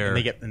 Something. And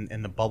they get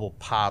and the bubble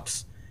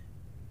pops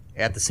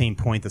at the same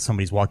point that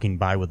somebody's walking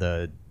by with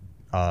a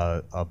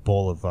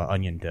bowl of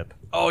onion dip.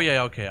 Oh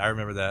yeah, okay, I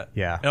remember that.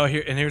 Yeah. Oh,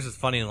 here's this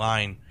funny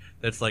line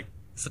that's like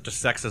such a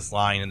sexist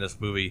line in this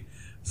movie.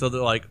 So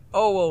they're like,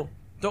 "Oh well,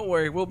 don't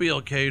worry, we'll be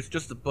okay. It's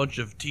just a bunch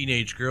of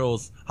teenage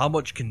girls. How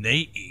much can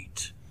they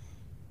eat?"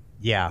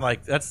 Yeah.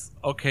 Like, that's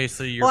okay,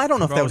 so you're I don't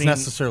know if that was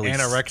necessarily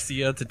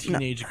anorexia to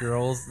teenage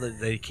girls that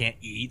they can't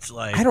eat.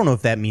 Like, I don't know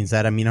if that means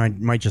that. I mean,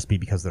 it might just be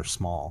because they're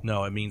small.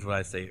 No, it means what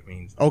I say it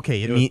means.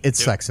 Okay,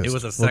 it's sexist. It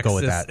was a we'll go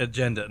with that. sexist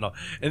agenda. No,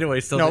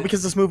 anyway, so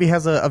because this movie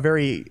has a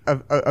very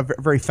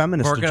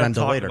feminist we're gonna agenda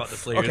talk later. About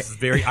this later. Okay. This is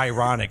very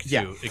ironic too,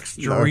 Yeah.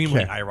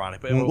 extremely Okay. ironic.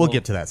 But we'll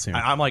get to that soon.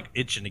 I'm like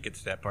itching to get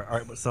to that part. All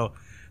right, so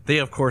they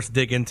of course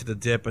dig into the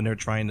dip and they're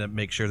trying to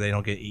make sure they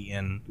don't get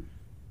eaten.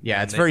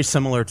 Yeah, it's very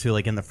similar to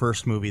like in the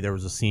first movie. There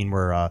was a scene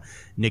where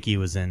Nikki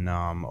was in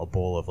a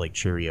bowl of like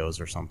Cheerios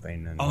or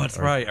something. And, that's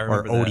right. I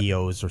remember or that.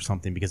 Oreos or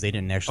something because they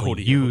didn't actually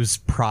Oreos. use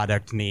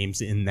product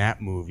names in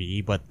that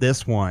movie. But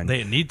this one, They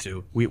didn't need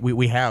to.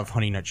 we have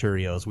Honey Nut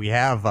Cheerios, we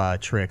have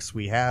Trix,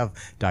 we have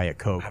Diet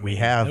Coke, we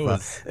have It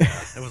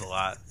was a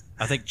lot.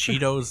 I think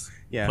Cheetos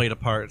Yeah. played a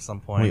part at some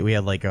point. we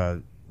had like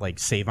a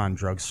Save On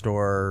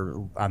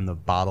Drugstore on the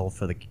bottle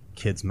for the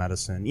kids'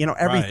 medicine.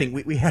 Everything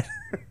we had.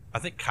 I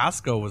think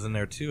Costco was in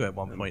there too at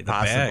one point. The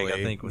Possibly. bag,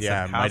 I think, was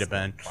Yeah, in it might have Costco.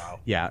 been. Wow.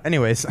 Yeah.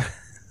 Anyways,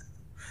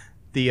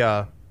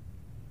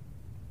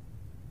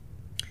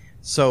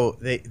 so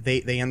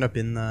they end up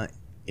in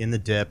the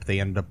dip. They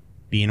end up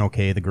being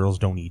okay. The girls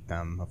don't eat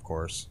them, of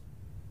course,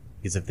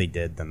 because if they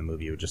did, then the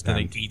movie would just Then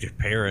end. they eat their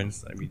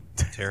parents. I mean,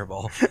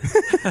 terrible.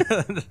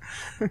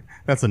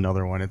 That's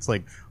another one. It's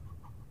like,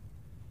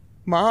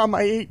 Mom,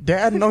 I ate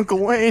Dad and Uncle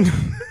Wayne.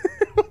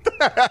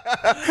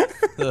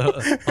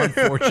 The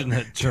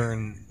unfortunate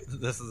turn.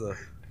 This is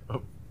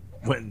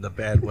went in the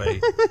bad way.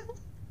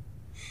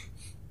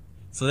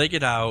 So they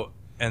get out,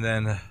 and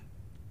then,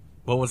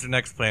 what was their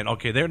next plan?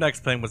 Okay, their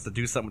next plan was to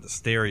do something with the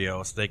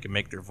stereo so they could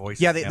make their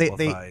voices Yeah,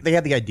 amplified. they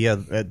had the idea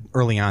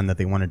early on that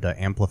they wanted to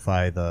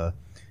amplify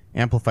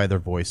their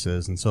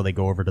voices, and so they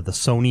go over to the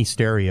Sony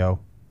stereo.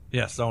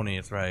 Yeah, Sony,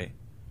 it's right.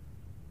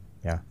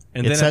 Yeah,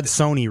 And it then said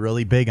Sony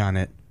really big on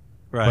it,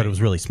 Right. but it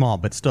was really small.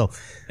 But still,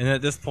 And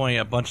at this point,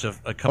 a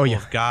couple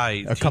of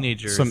guys,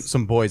 teenagers.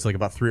 some boys, like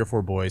about 3 or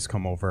 4 boys,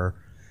 come over.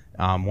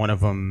 One of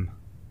them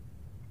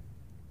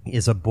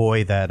is a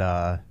boy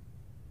that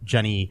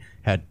Jenny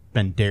had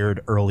been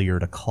dared earlier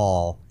to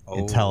call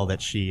and tell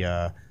that she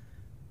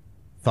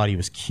thought he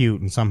was cute,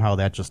 and somehow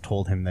that just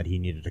told him that he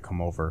needed to come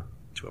over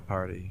to a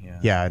party. Yeah.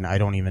 Yeah, and I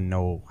don't even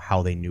know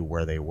how they knew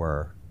where they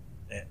were.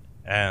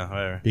 Yeah,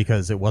 whatever.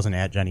 Because it wasn't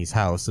at Jenny's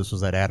house. This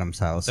was at Adam's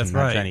house. That's and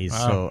not right. Jenny's.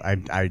 Wow.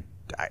 So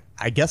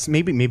I guess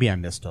maybe I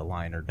missed a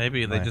line or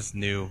Maybe they right. just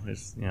knew.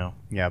 It's,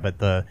 Yeah, but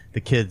the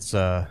kids,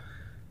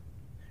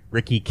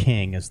 Ricky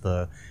King is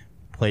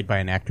played by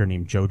an actor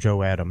named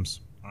JoJo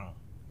Adams. Oh.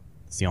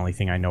 It's the only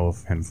thing I know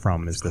of him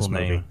from is this cool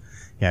movie. name.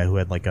 Yeah, who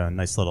had like a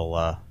nice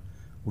little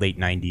late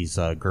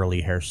 '90s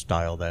girly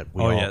hairstyle that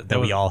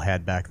we all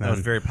had back then. That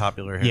was very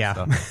popular. Yeah.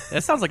 Stuff.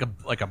 That sounds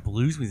like a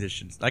blues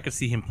musician. I could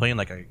see him playing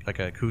like an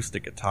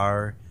acoustic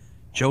guitar.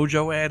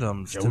 JoJo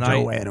Adams.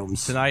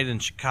 Tonight in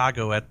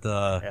Chicago at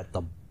the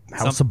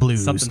House of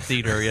Blues. Something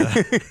theater,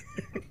 yeah.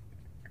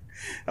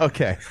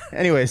 Okay.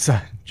 Anyways,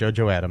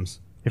 JoJo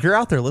Adams. If you're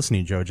out there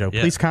listening, JoJo,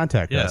 please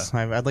contact us.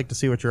 I'd like to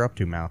see what you're up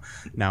to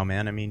now,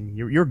 man. I mean,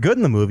 you're good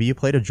in the movie. You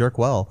played a jerk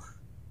well.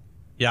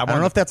 Yeah, I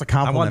don't know if that's a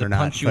compliment or not. I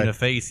wanted to punch you in the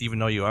face, even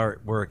though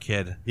were a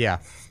kid. Yeah,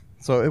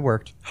 so it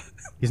worked.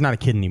 He's not a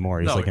kid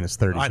anymore. He's like in his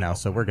 30s now,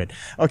 so we're good.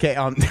 Okay.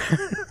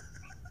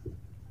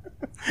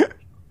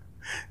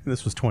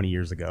 This was 20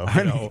 years ago.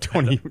 I know.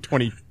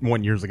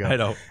 21 years ago. I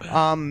know.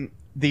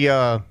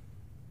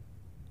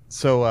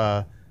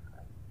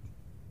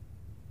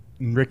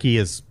 Ricky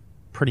is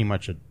pretty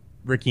much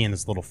Ricky and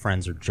his little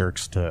friends are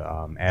jerks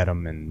to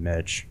Adam and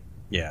Mitch.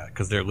 Yeah,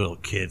 because they're little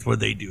kids. What are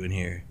they doing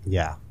here?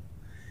 Yeah.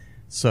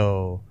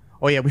 So,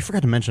 we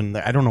forgot to mention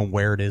that I don't know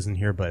where it is in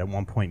here, but at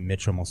one point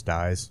Mitch almost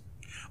dies.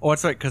 Oh,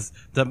 that's right. Because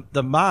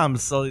the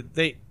moms, so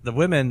the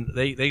women,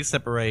 they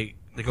separate.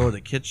 They go to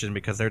the kitchen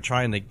because they're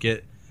trying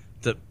to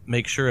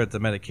make sure that the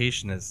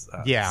medication is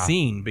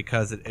seen,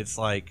 because it's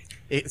like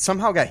it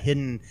somehow got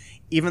hidden,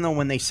 even though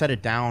when they set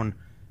it down.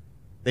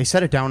 They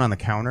set it down on the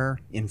counter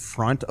in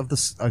front of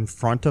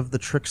the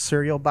Trix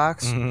cereal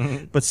box,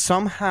 Mm-hmm. but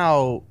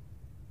somehow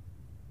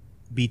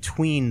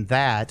between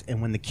that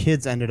and when the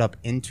kids ended up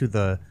into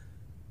the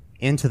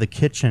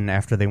kitchen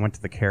after they went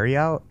to the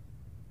carryout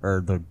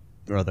or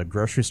the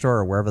grocery store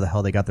or wherever the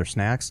hell they got their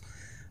snacks,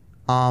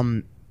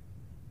 the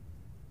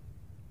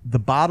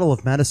bottle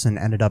of medicine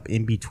ended up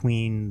in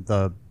between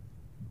the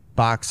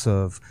box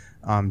of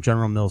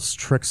General Mills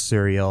Trix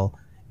cereal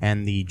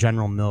and the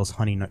General Mills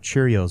Honey Nut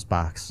Cheerios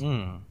box.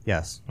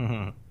 Yes.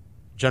 Mm-hmm.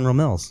 General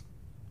Mills.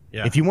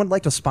 Yeah. If you would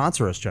like to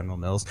sponsor us, General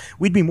Mills,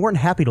 we'd be more than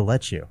happy to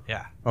let you.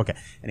 Yeah. Okay.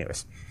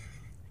 Anyways,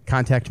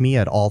 contact me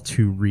at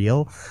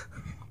all2real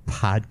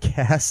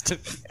podcast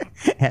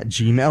at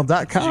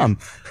gmail.com.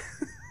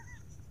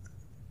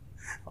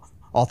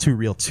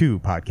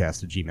 all2real2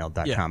 podcast at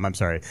gmail.com. Yeah. I'm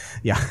sorry.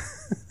 Yeah.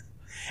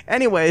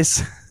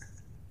 Anyways,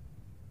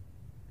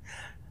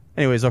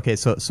 okay.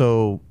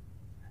 So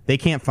they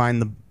can't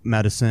find the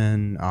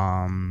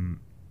medicine.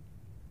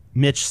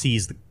 Mitch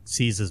sees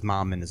his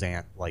mom and his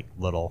aunt like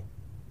little.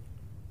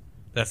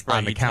 That's right.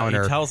 On the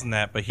counter. He tells them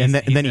that, but and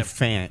then he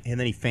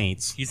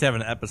faints. He's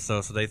having an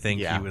episode, so they think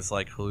he was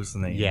like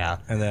hallucinating. Yeah,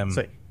 and then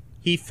so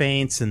he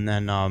faints, and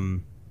then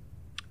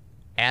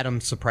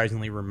Adam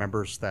surprisingly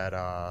remembers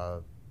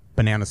that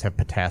bananas have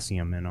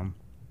potassium in them,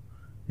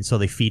 and so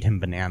they feed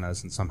him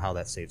bananas, and somehow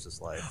that saves his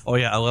life. Oh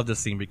yeah, I love this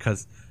scene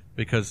because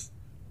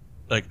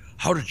like,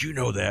 how did you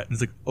know that? And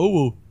it's like, oh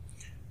well,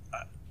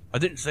 I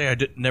didn't say I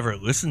never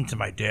listened to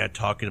my dad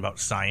talking about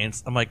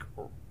science. I'm like,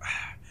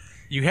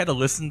 you had to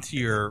listen to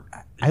your.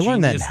 I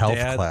learned that in genius health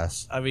dad.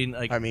 class. I mean,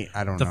 I don't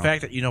know. The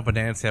fact that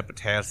bananas have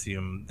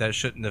potassium, that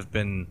shouldn't have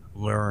been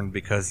learned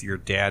because your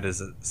dad is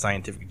a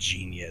scientific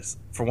genius.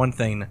 For one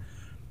thing,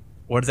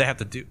 what does that have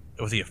to do?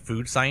 Was he a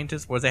food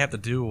scientist? What does that have to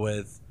do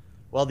with?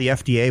 Well, the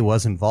FDA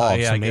was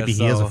involved, so maybe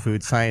he is a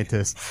food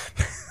scientist.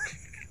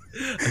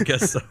 I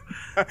guess so.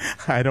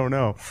 I don't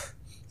know.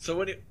 So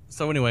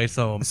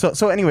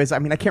anyways, I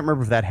mean, I can't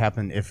remember if that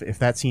happened, if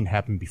that scene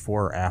happened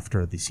before or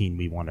after the scene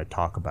we want to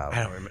talk about.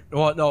 I don't remember.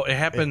 Well, no, it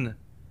happened.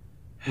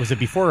 Was it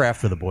before or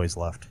after the boys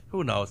left?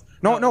 Who knows?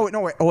 No.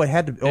 Oh, it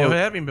had to. It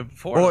happened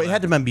before. Oh, it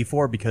had to have been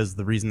before because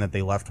the reason that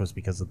they left was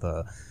because of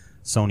the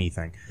Sony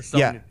thing.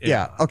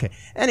 Yeah. Okay.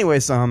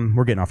 Anyways,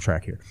 we're getting off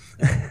track here.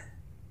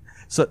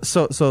 So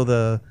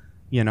the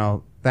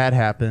that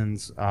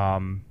happens.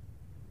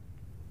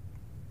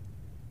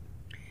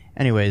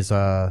 Anyways,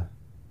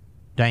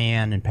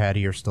 Diane and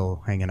Patty are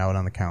still hanging out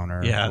on the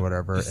counter or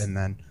whatever, and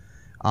then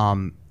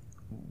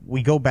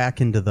we go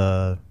back into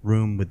the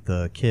room with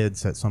the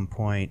kids at some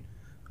point.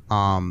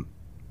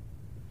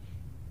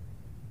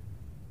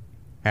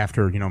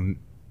 After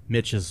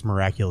Mitch is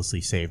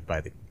miraculously saved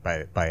by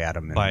by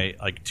Adam. And, by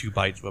like 2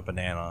 bites of a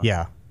banana.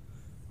 yeah.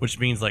 Which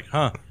means like,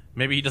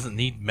 maybe he doesn't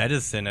need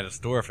medicine at a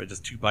store if it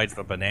just 2 bites of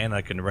a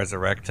banana can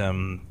resurrect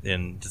him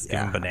and just give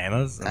him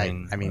bananas. I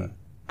mean,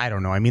 I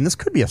don't know. I mean, this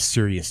could be a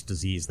serious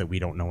disease that we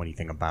don't know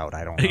anything about.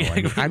 I don't know.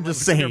 I mean, I'm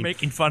just saying. You're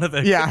making fun of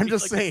it. Yeah, I'm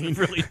just saying.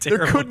 Really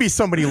there could be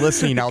somebody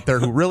listening out there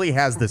who really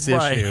has this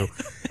Right. issue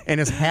and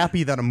is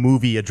happy that a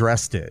movie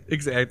addressed it.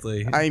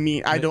 Exactly. I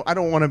mean, I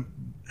don't want to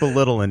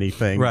belittle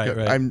anything. Right.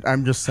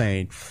 I'm just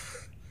saying.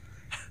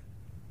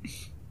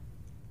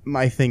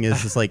 My thing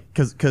is like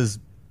because.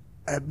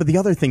 But the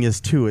other thing is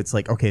too, it's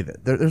like, okay,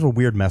 there's a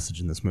weird message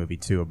in this movie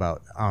too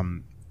about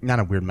not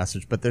a weird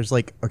message, but there's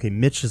like, okay,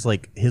 Mitch is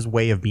like, his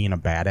way of being a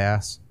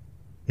badass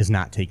is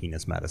not taking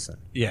his medicine.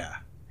 Yeah.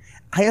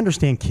 I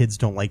understand kids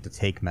don't like to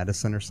take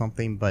medicine or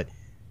something, but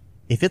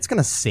if it's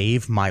gonna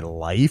save my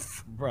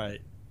life,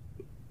 Right.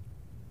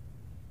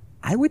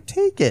 I would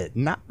take it.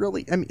 Not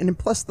really. I mean, and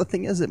plus the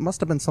thing is, it must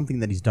have been something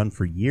that he's done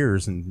for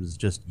years and was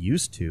just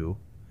used to.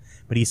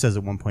 But he says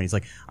at one point, he's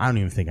like, I don't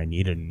even think I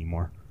need it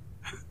anymore.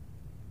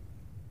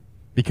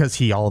 Because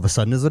he all of a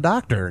sudden is a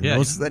doctor and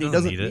knows that he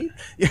doesn't need it.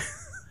 Yeah.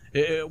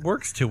 It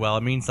works too well.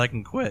 It means I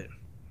can quit.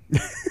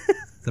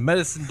 The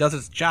medicine does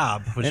its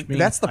job, which And means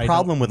that's the I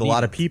problem don't with a need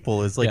lot it. of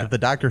people is like Yeah. if the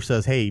doctor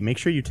says, hey, make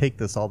sure you take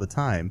this all the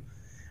time,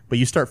 but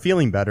you start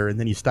feeling better and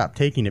then you stop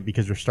taking it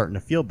because you're starting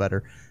to feel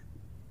better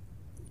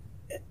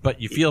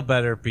But you feel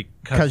better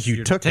because you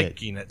you're took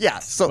taking it. Yeah,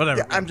 so whatever.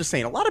 yeah, I'm just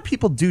saying a lot of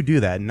people do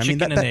that. And I mean,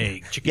 Chicken that, and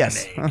egg. Chicken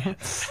yes. and egg.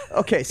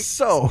 Okay,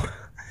 so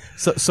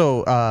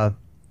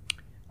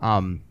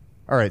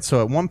all right,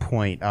 so at one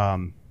point,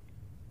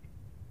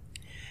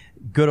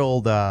 good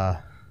old,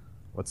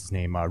 what's his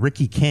name?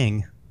 Ricky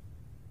King,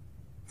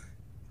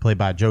 played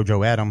by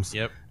JoJo Adams.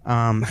 Yep.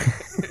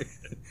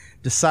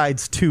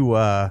 Decides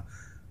to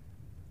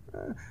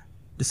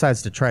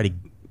try to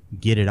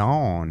get it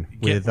on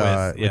with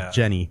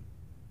Jenny.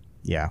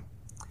 Yeah.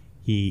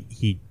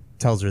 He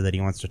tells her that he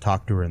wants to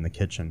talk to her in the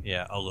kitchen.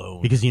 Yeah,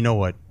 alone. Because you know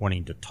what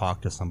wanting to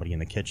talk to somebody in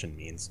the kitchen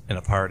means. In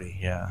a party,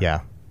 yeah.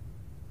 Yeah.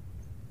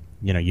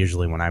 You know,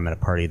 usually when I'm at a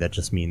party, that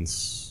just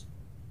means...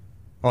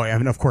 Oh, I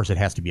mean, of course, it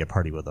has to be a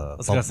party with a I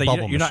was going to say,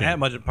 bubble you're not machine. at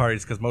much at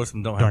parties because most of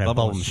them don't Don't have have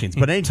bubble machines.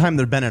 But anytime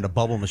they've been at a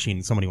bubble machine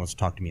and somebody wants to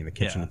talk to me in the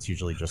kitchen, Yeah. it's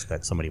usually just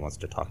that somebody wants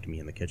to talk to me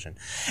in the kitchen.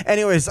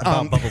 Anyways,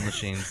 About bubble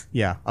machines.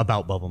 yeah,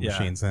 about bubble Yeah.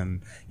 machines. And,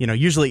 you know,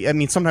 usually, I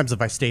mean, sometimes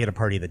if I stay at a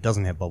party that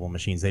doesn't have bubble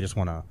machines, they just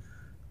want to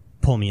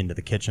pull me into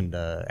the kitchen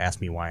to ask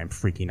me why I'm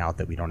freaking out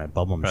that we don't have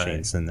bubble Right.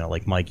 machines. And they're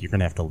like, Mike, you're going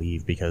to have to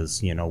leave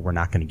because, you know, we're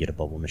not going to get a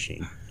bubble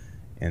machine.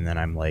 And then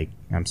I'm like,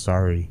 I'm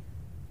sorry,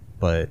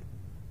 but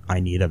I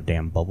need a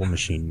damn bubble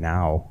machine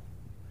now.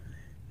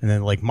 And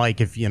then like,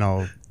 Mike, if you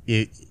know,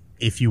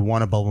 if you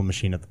want a bubble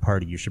machine at the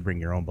party, you should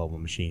bring your own bubble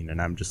machine.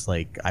 And I'm just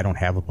like, I don't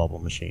have a bubble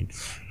machine.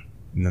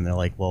 And then they're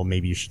like, well,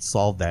 maybe you should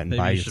solve that and Maybe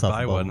buy you should yourself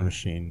buy a bubble one.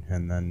 machine.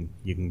 And then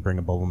you can bring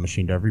a bubble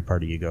machine to every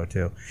party you go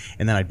to.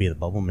 And then I'd be the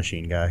bubble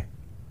machine guy.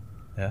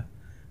 Yeah.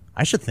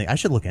 I should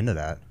look into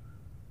that.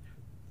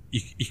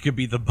 You could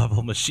be the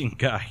bubble machine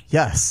guy.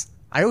 Yes.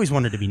 I always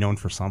wanted to be known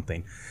for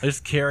something. I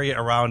just carry it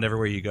around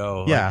everywhere you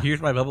go. Yeah. Like,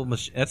 here's my bubble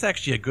machine. That's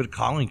actually a good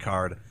calling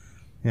card.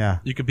 Yeah.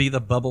 You could be the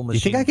bubble machine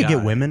You think I could guy.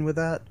 get women with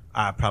that?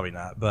 Probably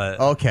not, but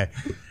Okay.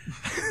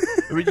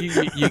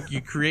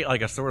 you create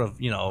like a sort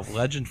of, you know,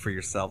 legend for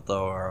yourself,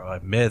 though, or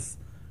a myth.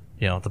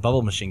 You know, the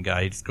bubble machine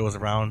guy, he just goes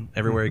around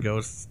everywhere he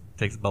goes,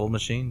 takes a bubble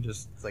machine,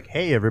 just... It's like,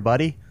 hey,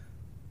 everybody.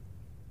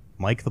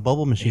 Mike the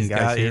bubble machine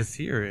guy's here. He's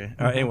here.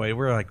 Anyway,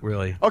 we're like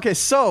really... Okay,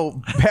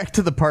 so back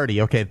to the party.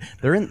 Okay,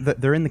 they're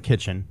in the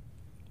kitchen,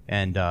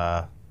 and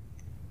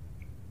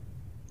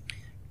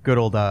good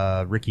old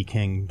Ricky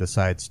King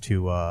decides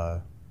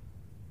to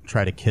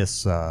try to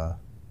kiss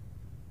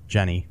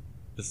Jenny.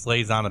 Just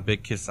lays on a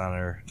big kiss on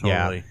her,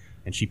 totally. Yeah,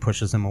 and she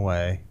pushes him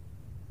away.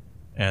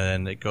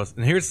 And then it goes...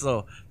 And this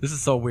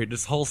is so weird.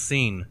 This whole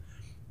scene...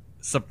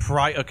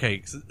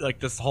 Okay, so, like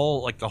this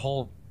whole... Like the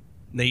whole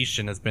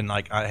nation has been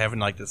like having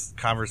like this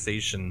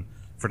conversation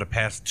for the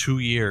past 2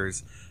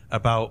 years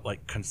about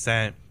like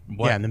consent.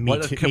 And the Me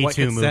Too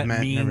consent movement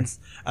and means.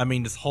 I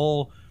mean, this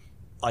whole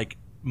like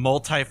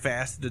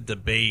multifaceted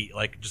debate,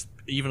 like just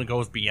even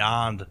goes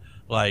beyond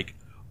like,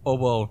 oh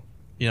well,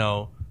 you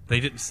know, they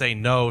didn't say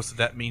no, so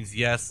that means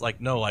yes. Like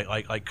no,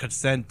 like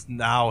consent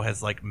now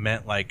has like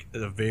meant like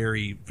a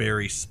very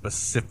very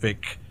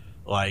specific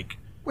like.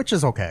 Which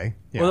is okay.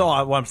 Yeah. Well,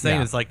 no, what I'm saying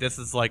Yeah. is like this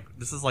is like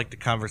the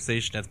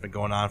conversation that's been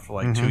going on for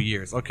like 2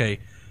 years. Okay,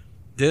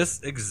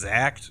 this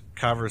exact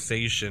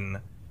conversation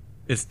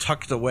is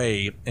tucked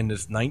away in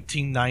this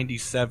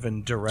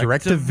 1997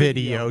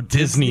 direct-to-video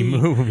Disney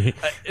movie.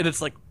 And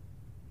it's like,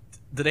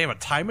 did they have a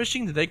time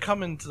machine? Did they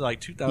come into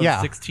like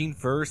 2016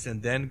 first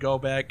and then go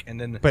back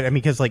and then? But I mean,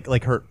 because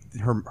like her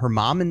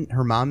mom and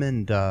her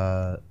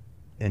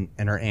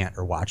aunt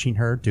are watching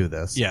her do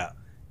this. Yeah.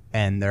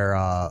 And they're,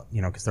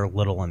 you know, because they're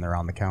little and they're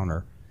on the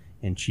counter.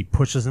 And she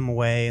pushes him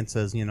away and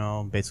says, you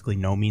know, basically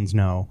no means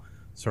no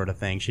sort of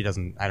thing. She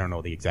doesn't, I don't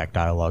know the exact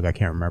dialogue. I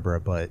can't remember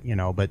it. But, you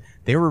know, but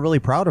they were really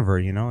proud of her,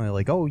 you know. They're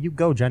like, oh, you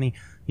go, Jenny,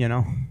 you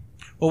know.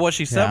 Well, what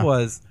she said Yeah.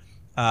 was,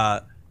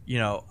 you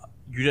know,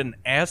 you didn't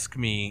ask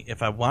me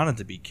if I wanted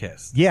to be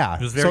kissed. Yeah,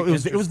 It was very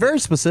it was very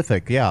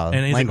specific. Yeah,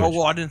 And he's language. like, oh,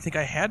 well, I didn't think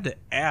I had to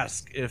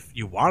ask if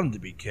you wanted to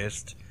be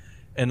kissed.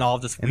 And all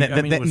this. And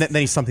I mean, it was, then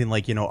he's something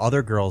like,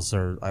 other girls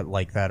are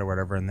like that or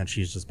whatever, and then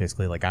she's just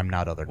basically like, I'm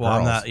not other girls. well,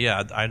 I'm not.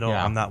 Yeah, I know.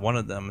 Yeah. I'm not one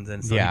of them. And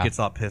then so he gets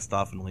all pissed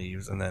off and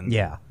leaves. And then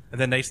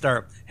And then they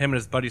start. Him and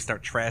his buddies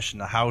start trashing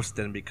the house.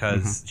 Then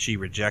because she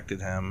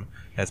rejected him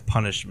as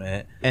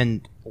punishment.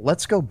 And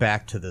let's go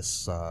back to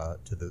this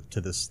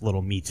to this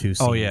little Me Too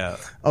scene. Oh yeah.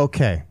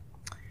 Okay.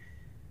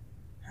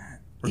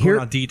 We're going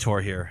on a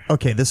detour here.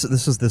 Okay, this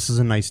is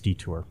a nice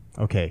detour.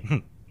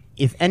 Okay.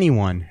 If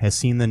anyone has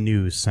seen the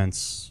news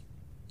since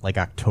like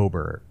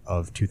October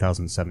of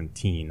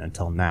 2017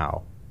 until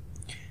now,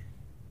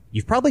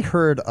 you've probably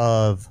heard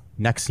of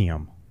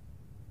Nexium,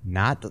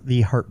 not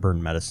the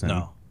heartburn medicine.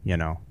 No.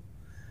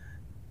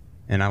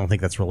 And I don't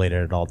think that's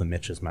related at all to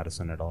Mitch's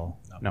medicine at all.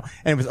 No.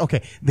 And it was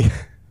okay. The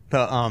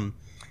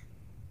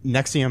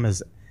Nexium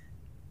is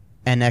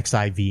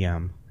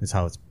NXIVM is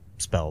how it's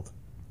spelled.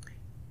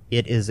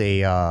 It is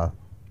a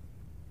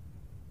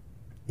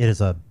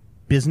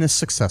business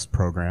success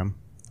program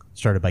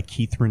started by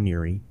Keith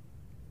Raniere.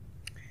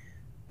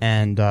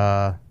 And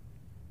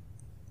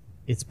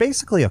it's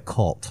basically a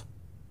cult.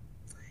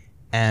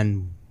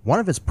 And one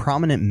of its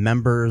prominent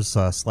members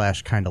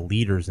 / kind of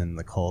leaders in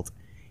the cult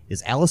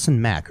is Allison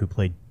Mack, who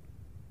played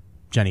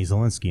Jenny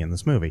Zielinski in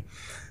this movie.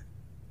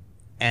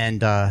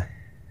 And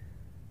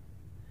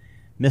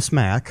Miss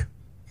Mack,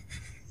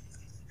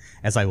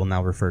 as I will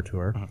now refer to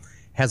her,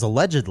 has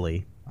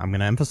allegedly, I'm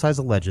going to emphasize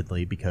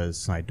allegedly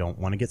because I don't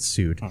want to get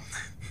sued.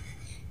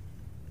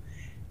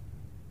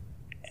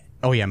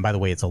 Oh, yeah, and by the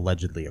way, it's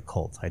allegedly a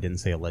cult. I didn't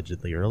say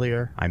allegedly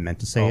earlier. I meant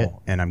to say it,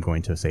 and I'm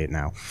going to say it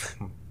now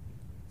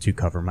to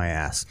cover my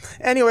ass.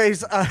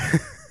 Anyways,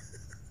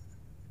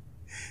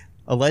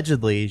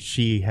 allegedly,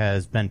 she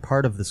has been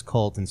part of this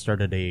cult and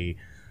started a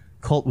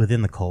cult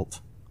within the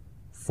cult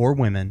for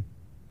women.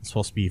 It's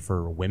supposed to be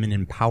for women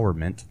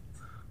empowerment,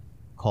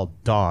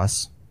 called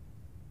DOS,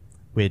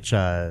 which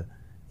the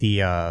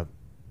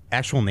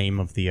actual name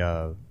of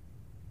the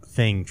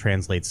thing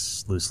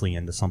translates loosely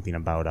into something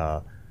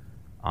about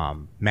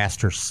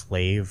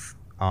master-slave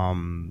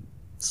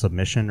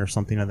submission or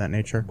something of that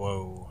nature.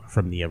 Whoa.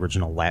 From the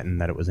original Latin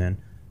that it was in.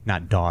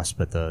 Not DOS,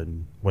 but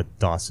what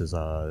DOS is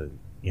an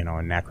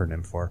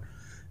acronym for.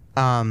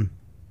 But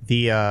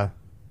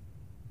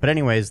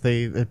anyways,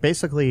 they're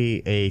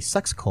basically a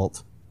sex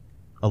cult,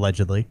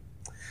 allegedly,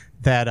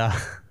 that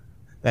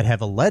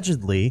have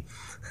allegedly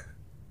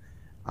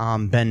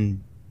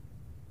been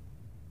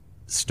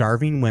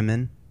starving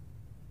women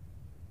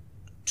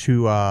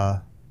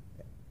to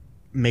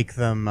make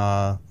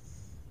them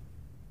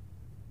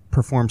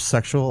perform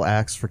sexual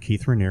acts for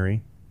Keith Raniere,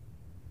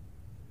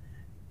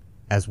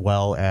 as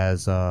well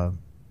as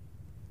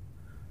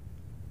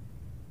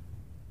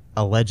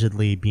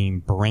allegedly being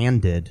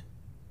branded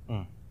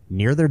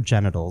near their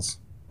genitals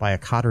by a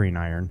cottering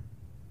iron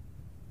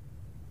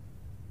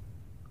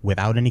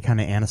without any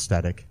kind of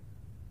anesthetic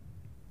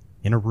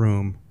in a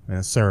room in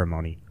a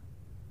ceremony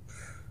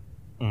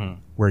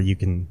where you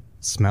can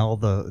smell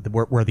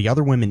where the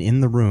other women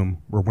in the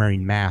room were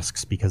wearing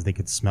masks because they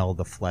could smell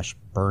the flesh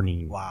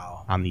burning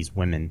on these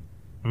women.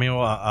 I mean,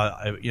 well,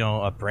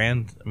 a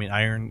brand. I mean,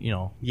 iron.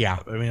 Yeah.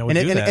 I mean, I would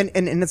do that.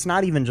 And it's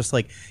not even just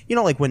like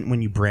like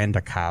when you brand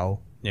a cow.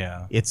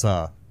 Yeah. It's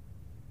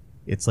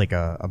like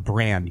a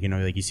brand.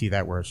 Like you see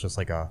that where it's just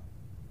like a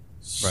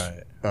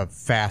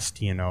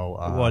fast.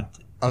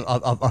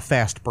 A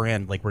fast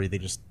brand, like where they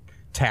just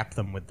tap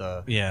them with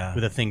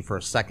a thing for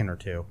a second or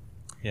two.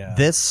 Yeah.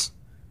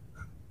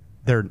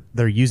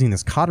 They're using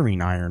this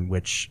cottering iron,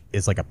 which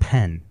is like a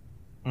pen,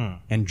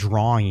 and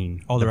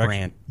drawing the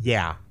brand.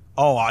 Yeah.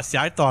 Oh, see,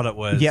 I thought it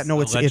was. Yeah,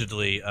 no, it's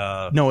allegedly.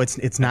 No,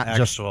 it's not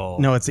actual,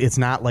 just. No, it's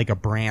not like a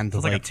brand.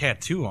 It's like a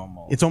tattoo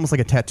almost. It's almost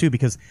like a tattoo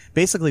because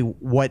basically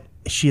what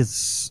she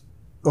has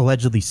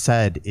allegedly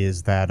said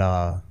is that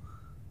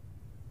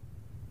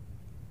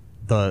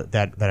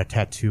that a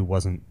tattoo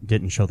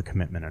didn't show the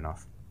commitment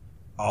enough.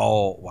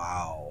 Oh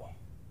wow.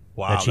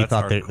 Wow, that she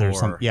thought there's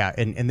some,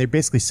 and they're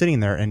basically sitting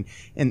there and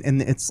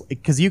it's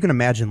because you can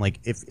imagine like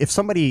if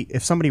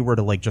somebody were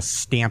to like just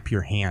stamp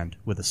your hand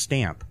with a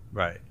stamp,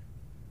 right,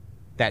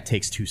 that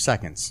takes 2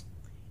 seconds.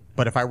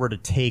 But if I were to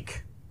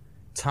take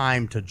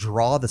time to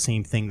draw the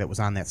same thing that was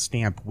on that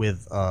stamp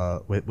with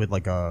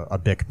like a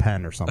Bic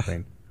pen or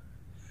something,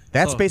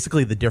 that's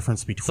basically the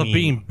difference between. So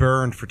being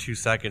burned for 2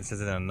 seconds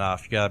isn't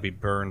enough. You gotta be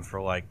burned for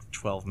like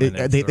 12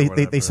 minutes.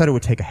 They said it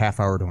would take a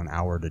half hour to an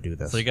hour to do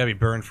this. So you gotta be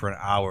burned for an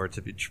hour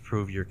to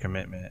prove your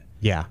commitment.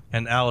 Yeah.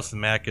 And Allison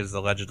Mack is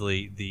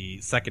allegedly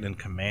the second in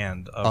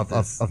command of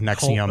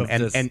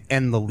Nexium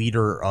and the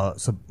leader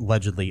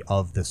allegedly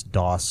of this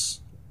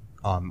DOS,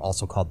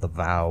 also called the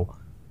VOW,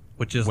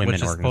 which is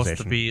supposed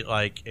to be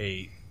like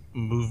a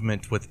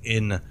movement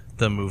within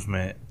the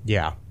movement.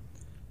 Yeah.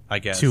 I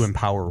guess. To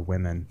empower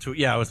women. It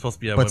was supposed to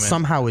be But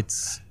somehow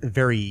it's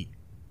very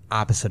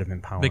opposite of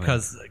empowering.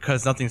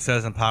 Because nothing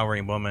says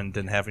empowering woman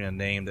than having a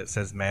name that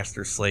says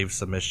master-slave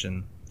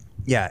submission.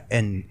 Yeah,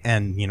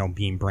 and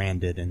being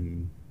branded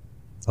and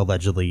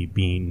allegedly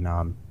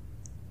being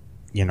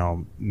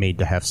made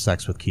to have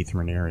sex with Keith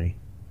Raniere.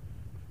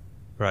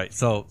 Right.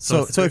 So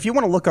if you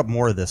want to look up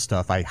more of this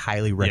stuff, I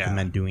highly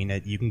recommend doing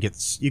it. You can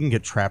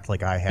get trapped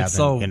like I have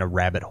in a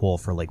rabbit hole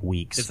for like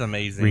weeks. It's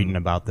amazing reading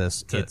about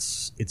this.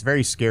 It's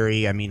very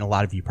scary. I mean, a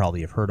lot of you probably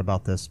have heard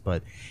about this,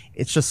 but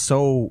it's just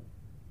so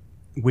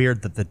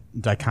weird that the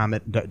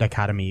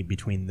dichotomy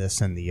between this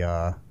and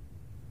the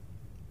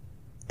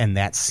and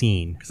that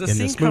scene in this movie. Because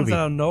the scene comes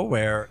out of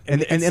nowhere,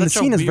 and the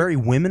scene is very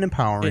women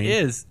empowering. It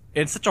is.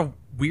 It's such a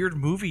weird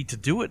movie to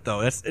do it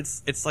though. It's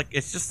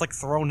just like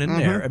thrown in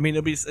there. I mean,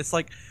 it's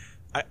like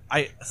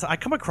I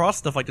come across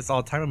stuff like this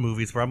all the time in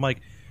movies where I'm like,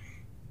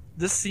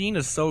 this scene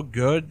is so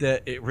good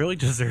that it really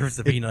deserves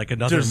to be in like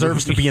another.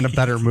 Deserves to be in a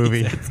better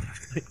movie.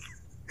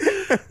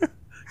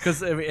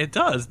 Because I mean, it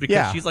does,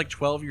 because she's like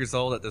 12 years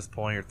old at this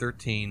point, or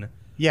 13.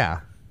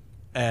 Yeah.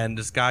 And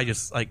this guy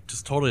just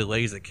totally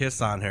lays a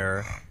kiss on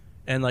her,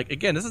 and like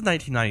again, this is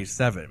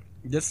 1997.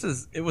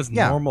 It was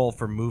normal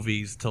for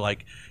movies to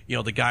like,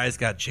 the guy's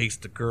got to chase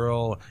the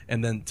girl,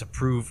 and then to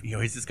prove,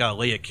 he's just got to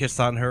lay a kiss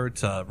on her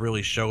to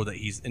really show that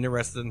he's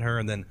interested in her,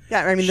 and then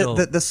I mean,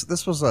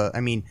 this was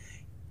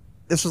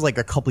this was like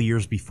a couple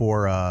years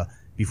before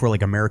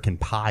like American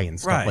Pie and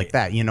stuff like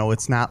that.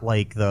 It's not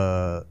like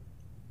the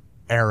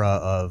era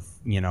of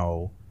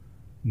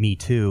Me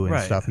Too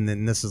and stuff, and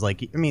then this is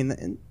like, I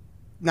mean,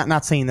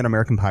 not saying that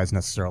American Pie is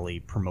necessarily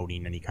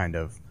promoting any kind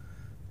of,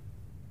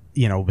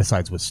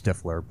 besides with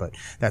Stifler, but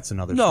that's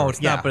another story. No,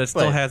 it's not, but it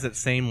still has that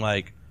same,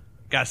 like,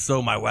 gotta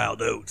sow my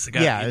wild oats.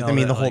 I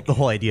mean, the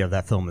whole idea of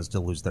that film is to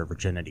lose their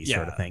virginity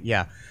sort of thing.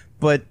 Yeah.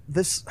 But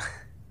this,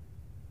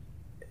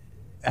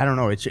 I don't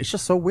know, it's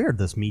just so weird,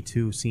 this Me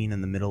Too scene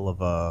in the middle of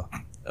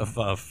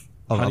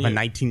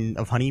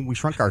Honey, We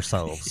Shrunk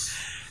Ourselves.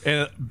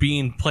 And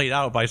being played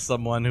out by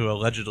someone who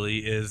allegedly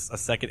is a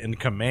second in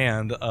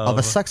command of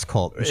a sex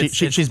cult.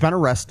 She's been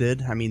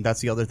arrested. I mean, that's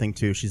the other thing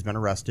too. She's been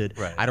arrested.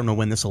 Right. I don't know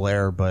when this will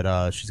air,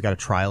 but she's got a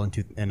trial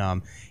in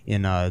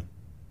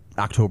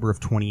October of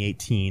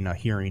 2018, a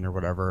hearing or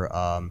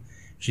whatever.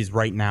 She's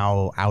right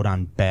now out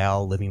on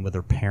bail, living with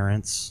her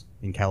parents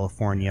in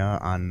California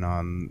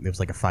on it was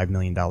like a $5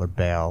 million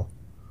bail.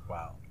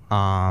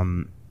 Wow.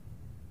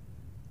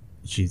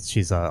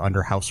 She's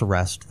under house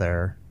arrest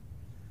there.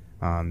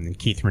 And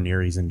Keith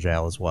Raniere's in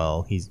jail as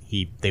well.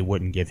 They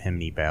wouldn't give him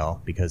any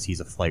bail because he's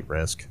a flight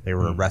risk. They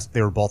were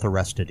They were both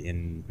arrested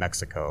in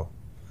Mexico.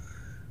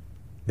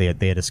 They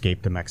had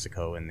escaped to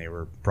Mexico, and they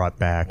were brought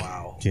back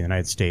to the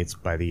United States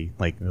by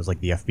it was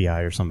like the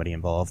FBI or somebody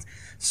involved.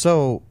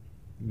 So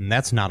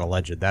that's not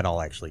alleged. That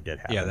all actually did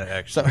happen. Yeah, that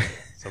actually.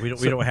 So we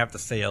don't have to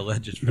say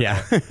alleged. For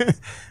that.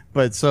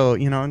 But so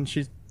and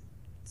she's.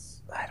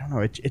 I don't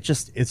know. It's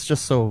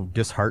just so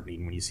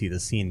disheartening when you see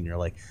this scene and you're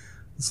like,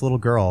 this little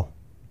girl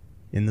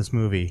in this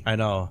movie. I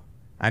know.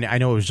 I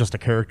know it was just a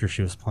character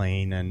she was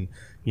playing, and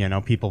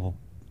people,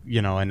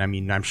 and I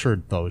mean, I'm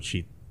sure though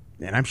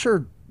I'm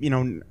sure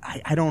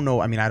I don't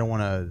know. I mean, I don't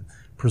want to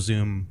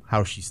presume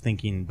how she's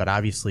thinking, but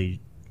obviously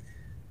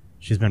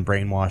she's been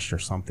brainwashed or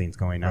something's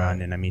going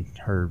on, and I mean,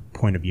 her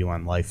point of view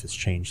on life has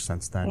changed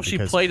since then. Well, she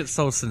played it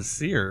so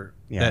sincere.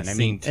 That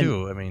scene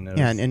too.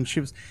 And she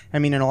was. I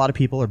mean, and a lot of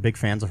people are big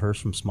fans of hers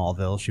from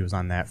Smallville. She was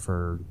on that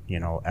for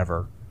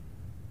ever.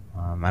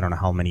 I don't know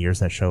how many years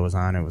that show was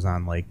on. It was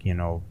on like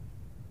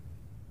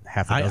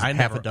half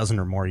a dozen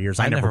or more years.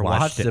 I never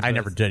watched it. I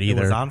never did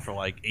either. It was on for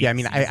like 8 I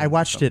mean, I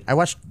watched it. I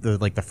watched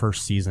the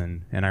first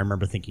season, and I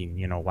remember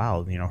thinking,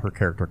 wow, her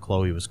character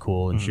Chloe was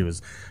cool, and she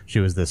was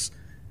this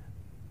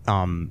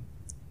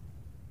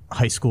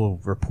high school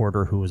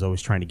reporter who was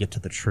always trying to get to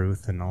the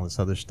truth and all this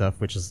other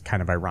stuff, which is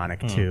kind of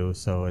ironic too.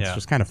 So it's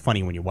just kind of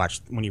funny when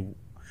you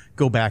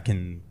go back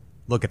and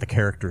look at the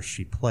characters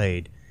she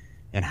played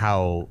and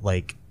how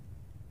like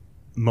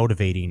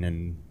motivating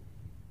and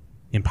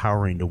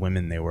empowering to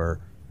women they were.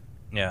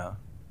 Yeah.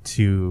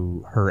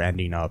 To her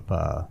ending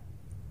up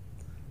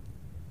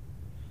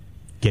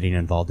getting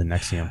involved in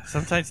NXIVM.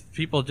 Sometimes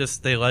people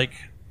just they want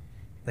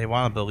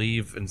to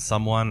believe in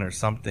someone or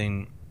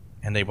something,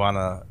 and they want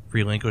to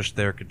relinquish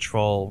their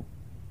control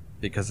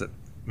because it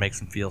makes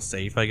them feel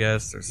safe, I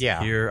guess, or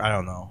secure. Yeah. I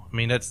don't know. I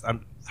mean, it's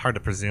hard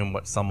to presume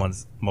what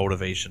someone's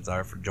motivations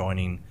are for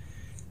joining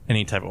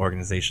any type of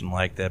organization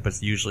like that, but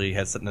it usually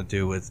has something to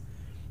do with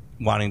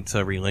wanting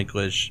to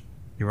relinquish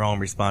your own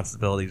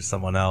responsibility to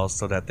someone else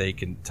so that they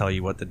can tell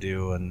you what to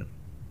do, and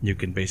you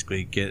can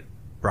basically get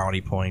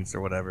brownie points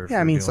or whatever. Yeah,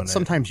 I mean,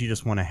 sometimes you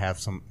just want to have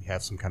some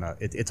kind of.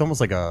 It's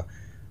almost like a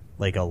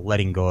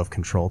letting go of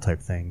control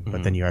type thing,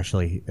 but then you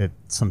actually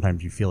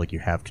sometimes you feel like you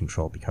have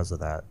control because of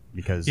that,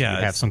 because you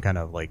have some kind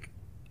of like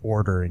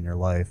order in your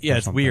life. Yeah,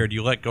 it's weird.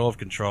 You let go of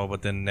control,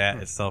 but then that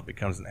itself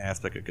becomes an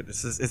aspect of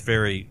it's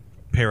very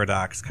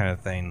paradox kind of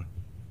thing.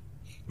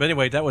 But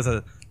anyway, that was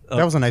a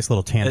nice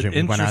little tangent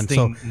we went on.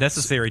 So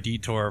necessary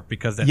detour,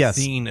 because that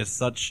scene is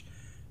such.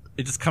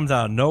 It just comes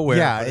out of nowhere.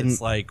 Yeah, and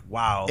it's like,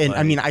 wow. And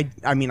I mean,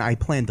 I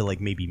planned to like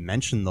maybe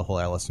mention the whole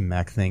Allison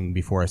Mack thing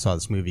before I saw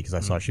this movie because I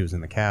saw she was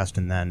in the cast,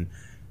 and then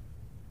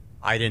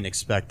I didn't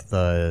expect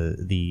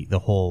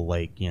the whole,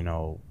 like, you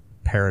know,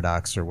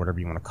 paradox or whatever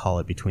you want to call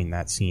it between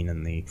that scene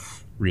and the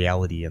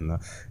reality, and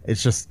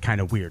it's just kind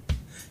of weird.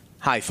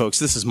 Hi, folks.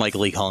 This is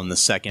Michael E. Cullen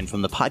II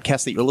from the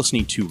podcast that you're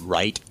listening to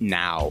right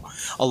now,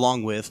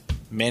 along with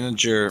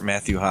Manager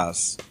Matthew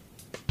Haas.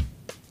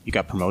 You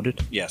got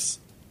promoted? Yes.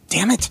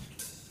 Damn it.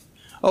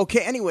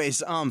 Okay.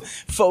 Anyways,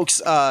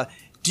 folks,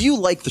 do you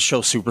like the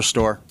show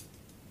Superstore?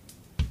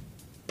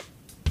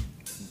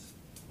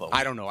 Well,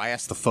 I don't know. I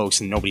asked the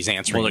folks and nobody's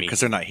answering me. because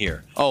they're not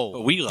here. Oh,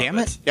 but we love damn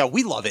it. Yeah,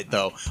 we love it,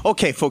 though.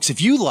 Okay, folks,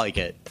 if you like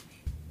it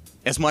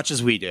as much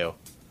as we do,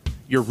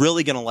 you're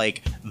really going to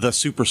like the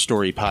Super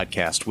Story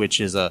podcast, which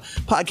is a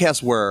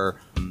podcast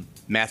where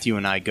Matthew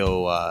and I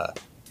go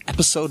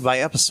episode by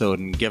episode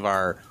and give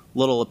our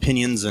little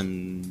opinions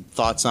and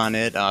thoughts on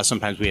it.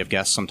 Sometimes we have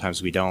guests,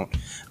 sometimes we don't.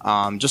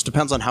 Just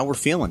depends on how we're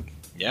feeling.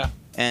 Yeah.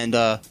 And,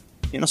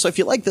 so if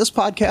you like this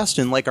podcast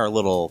and like our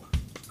little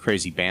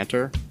crazy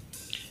banter,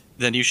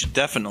 then you should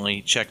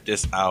definitely check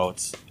this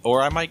out.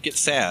 Or I might get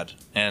sad.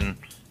 And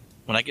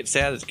when I get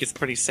sad, it gets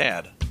pretty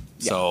sad.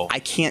 So I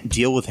can't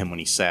deal with him when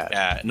he's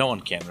sad. no one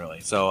can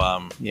really.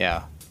 So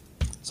yeah.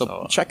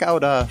 So check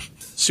out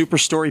Super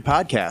Story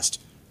Podcast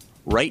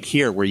right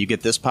here where you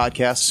get this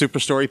podcast, Super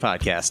Story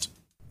Podcast.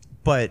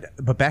 But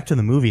back to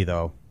the movie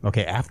though.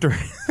 Okay, after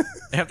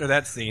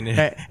that scene,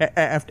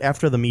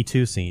 after the Me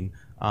Too scene,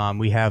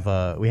 we have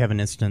an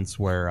instance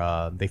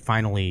where they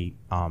finally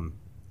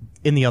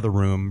in the other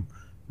room,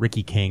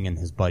 Ricky King and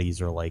his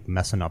buddies are like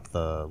messing up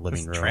the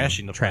living room,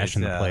 trashing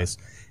the place,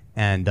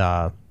 and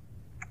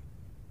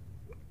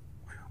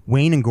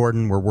Wayne and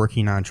Gordon were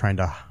working on trying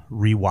to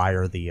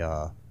rewire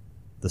the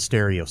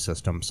stereo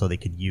system so they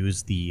could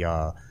use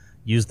the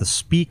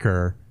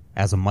speaker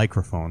as a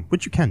microphone,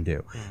 which you can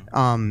do,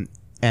 and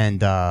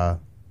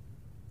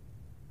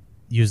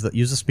use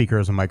the speaker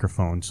as a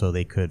microphone so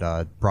they could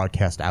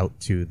broadcast out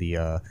to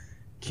the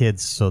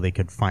kids so they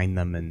could find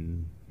them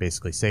and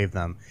basically save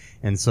them.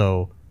 And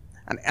so,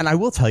 and I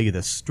will tell you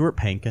this: Stuart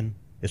Pankin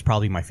is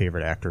probably my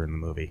favorite actor in the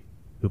movie,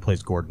 who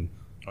plays Gordon.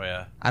 Oh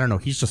yeah, I don't know,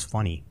 he's just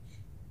funny.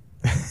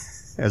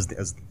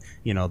 as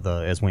you know,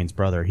 as Wayne's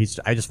brother,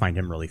 I just find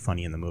him really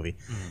funny in the movie.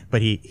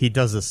 But he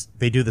does this.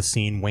 They do the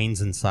scene.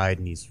 Wayne's inside,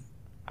 and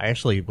I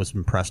actually was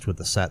impressed with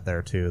the set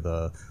there too.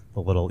 The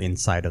little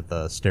inside of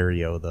the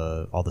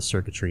stereo, all the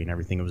circuitry and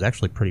everything. It was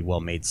actually pretty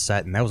well made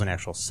set, and that was an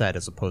actual set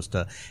as opposed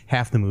to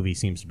half the movie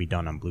seems to be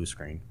done on blue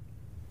screen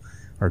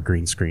or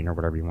green screen or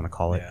whatever you want to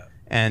call it. Yeah.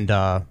 And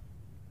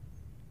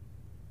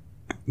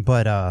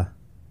but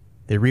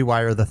they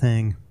rewire the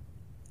thing,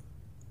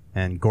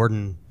 and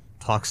Gordon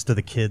talks to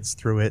the kids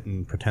through it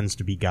and pretends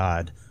to be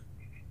God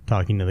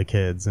talking to the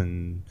kids,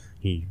 and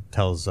he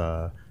tells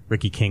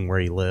Ricky King where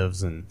he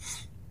lives and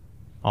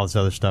all this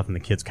other stuff, and the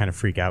kids kind of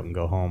freak out and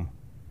go home.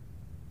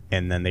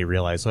 And then they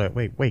realize, oh,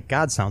 wait,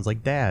 God sounds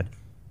like Dad.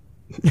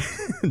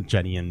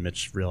 Jenny and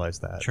Mitch realize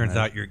that. Turns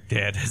out your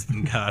dad has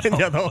been God.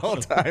 Yeah, the whole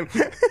time.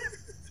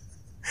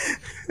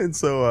 And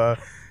so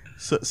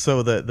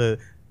the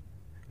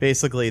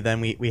basically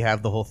then we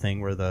have the whole thing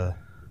where the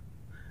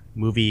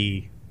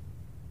movie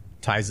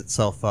ties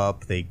itself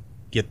up. They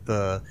get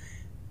the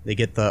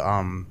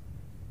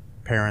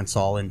parents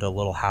all into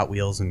little Hot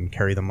Wheels and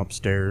carry them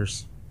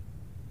upstairs.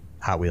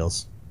 Hot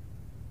Wheels.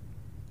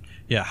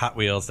 Yeah, Hot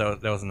Wheels.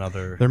 That was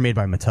another. They're made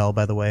by Mattel,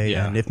 by the way.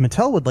 Yeah. And if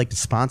Mattel would like to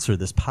sponsor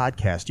this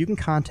podcast, you can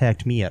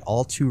contact me at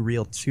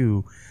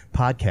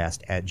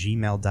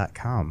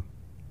alltooreal2podcast@gmail.com.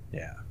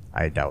 Yeah.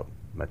 I doubt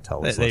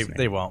Mattel is listening.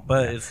 They won't,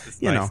 but it's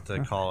nice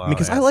to call out.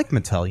 Because I like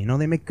Mattel. You know,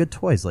 they make good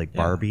toys like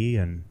Yeah. Barbie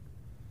and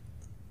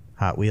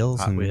Hot Wheels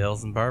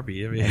and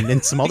Barbie. I mean,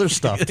 and some other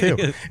stuff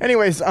too.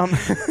 Anyways,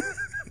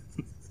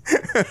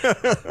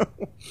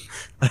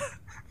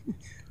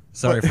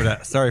 sorry for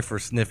that. Sorry for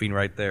sniffing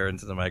right there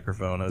into the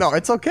microphone. No,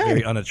 it's okay.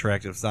 Very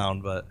unattractive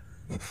sound, but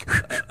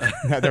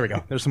there we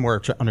go. There's some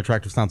more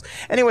unattractive sounds.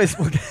 Anyways,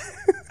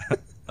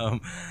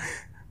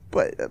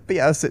 but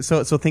yeah,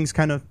 so things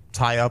kind of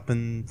tie up,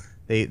 and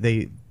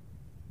they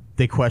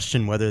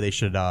question whether they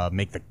should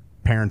make the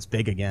parents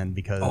big again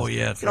because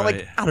that's right. right.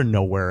 Like out of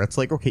nowhere, it's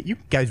like, okay, you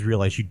guys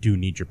realize you do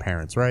need your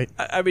parents, right?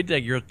 I mean,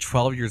 like, you're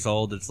 12 years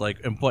old. It's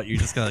like, and what, you're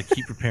just gonna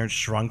keep your parents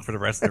shrunk for the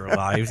rest of their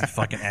lives? You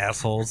fucking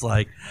assholes!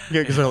 Like,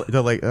 yeah, because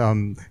they're like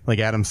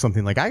Adam's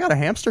something like, I got a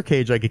hamster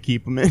cage I could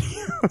keep them in.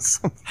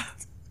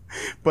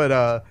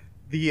 But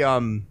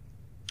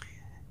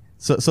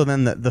so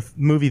then the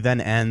movie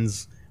then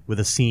ends with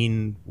a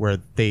scene where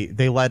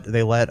they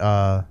let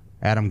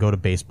Adam go to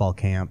baseball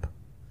camp.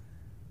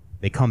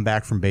 They come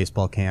back from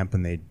baseball camp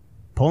and they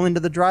pull into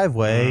the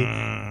driveway,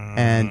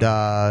 and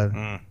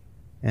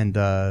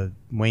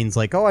Wayne's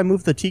like, "Oh, I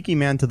moved the Tiki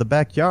Man to the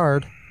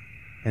backyard,"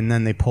 and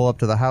then they pull up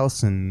to the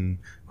house, and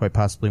quite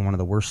possibly one of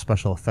the worst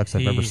special effects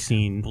I've ever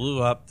seen.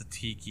 Blew up the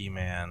Tiki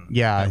Man.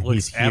 Yeah, it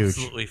looks he's huge.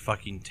 Absolutely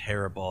fucking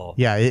terrible.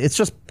 Yeah, it's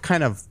just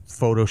kind of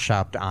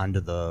photoshopped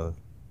onto the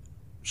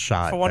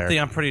shot. For one there. thing,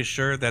 I'm pretty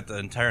sure that the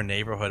entire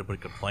neighborhood would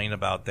complain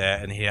about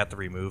that, and he'd have to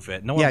remove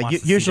it. No one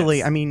wants to usually,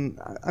 see I mean.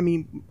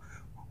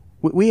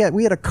 We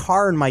had a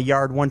car in my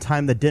yard one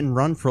time that didn't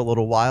run for a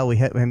little while. We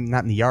had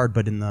not in the yard,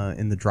 but in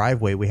the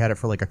driveway. We had it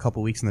for like a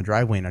couple weeks in the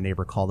driveway, and a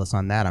neighbor called us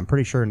on that. I'm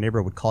pretty sure a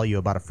neighbor would call you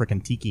about a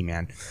frickin' tiki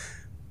man.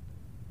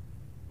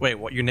 Wait,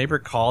 what? Your neighbor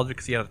called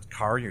because he had a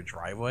car in your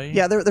driveway?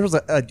 Yeah, there was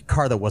a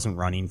car that wasn't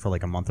running for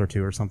like a month or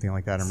two or something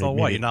like that. Or So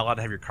maybe, what? You're not allowed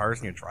to have your cars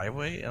in your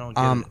driveway? I don't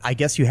get it. I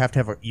guess you have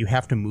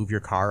to move your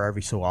car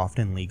every so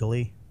often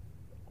legally.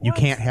 You What?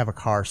 can't have a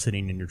car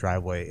sitting in your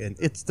driveway, and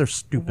they're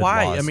stupid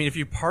Why? laws. I mean, if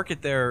you park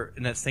it there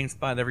in that same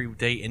spot every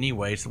day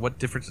anyway, so what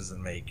difference does it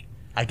make?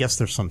 I guess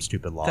there's some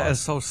stupid laws. That is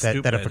so That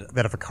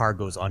stupid. if a car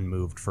goes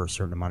unmoved for a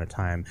certain amount of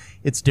time,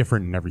 it's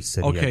different in every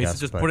city. I Okay, guess,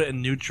 so just but, put it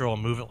in neutral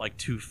and move it like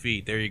 2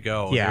 feet. There you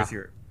go. Yeah. There's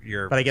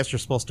your. But I guess you're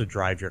supposed to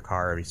drive your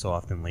car every so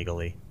often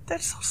legally.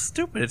 That's so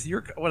stupid. It's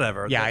your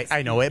whatever. Yeah, That's-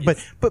 I know it.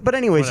 But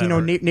anyways,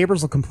 Whatever.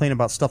 neighbors will complain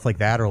about stuff like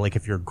that, or like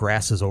if your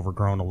grass is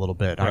overgrown a little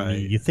bit. I Right.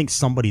 mean, you think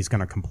somebody's going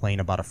to complain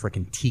about a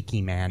freaking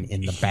tiki man in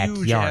the huge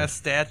backyard? ass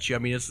statue. I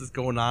mean, this is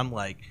going on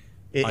like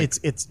It's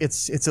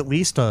at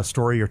least a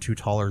story or two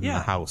taller than yeah,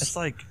 the house. It's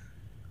like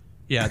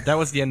yeah, that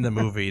was the end of the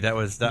movie. That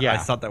was that. Yeah. I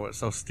thought that was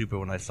so stupid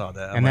when I saw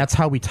that. I'm and like, that's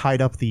how we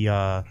tied up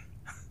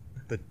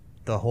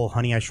the whole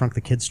Honey I Shrunk the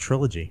Kids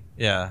trilogy.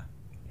 yeah.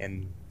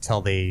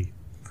 Until they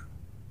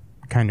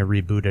kind of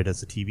rebooted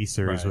as a TV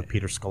series Right. with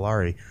Peter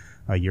Scolari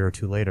a year or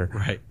two later.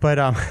 Right. But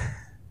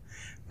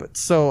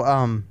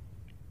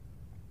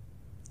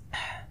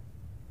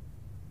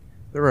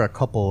there were a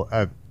couple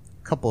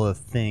of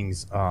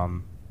things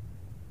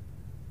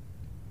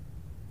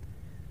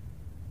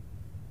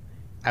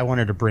I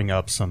wanted to bring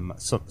up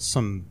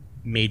some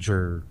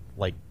major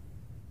like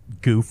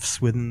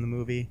goofs within the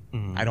movie.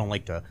 Mhm. I don't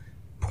like to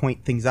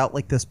point things out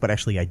like this, but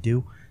actually I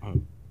do.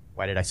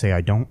 Why did I say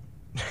I don't?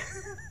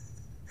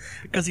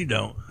 Because you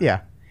don't.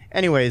 Yeah.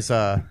 Anyways,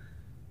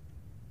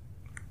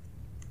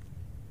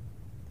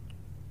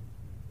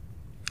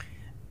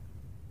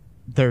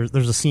 there's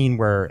a scene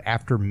where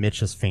after Mitch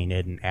has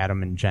fainted and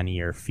Adam and Jenny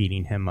are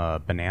feeding him a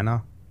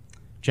banana.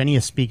 Jenny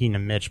is speaking to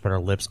Mitch, but her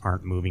lips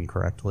aren't moving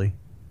correctly.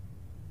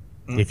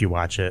 If you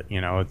watch it,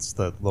 it's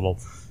the little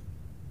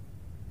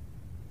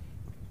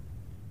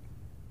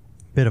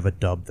bit of a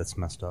dub that's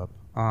messed up.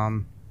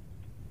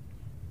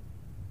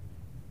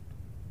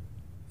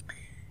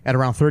 At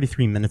around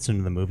 33 minutes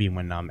into the movie,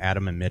 when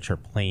Adam and Mitch are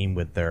playing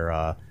with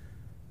their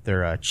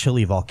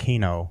chili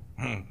volcano,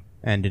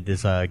 and it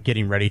is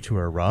getting ready to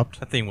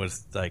erupt, That thing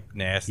was like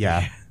nasty.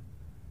 yeah,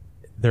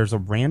 there's a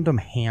random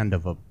hand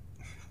of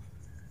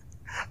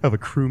a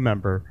crew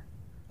member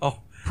Oh.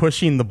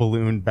 pushing the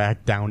balloon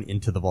back down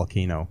into the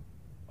volcano.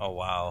 Oh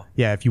wow.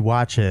 Yeah, if you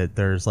watch it,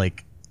 there's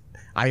like,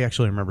 I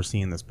actually remember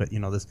seeing this, but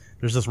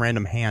there's this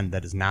random hand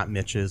that is not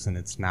Mitch's and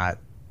it's not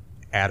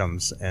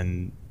Adam's,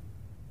 and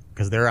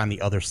because they're on the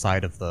other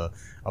side of the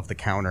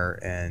counter,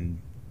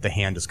 and the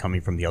hand is coming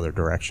from the other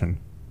direction.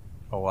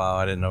 Oh wow.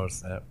 I didn't notice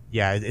that.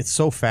 Yeah, it's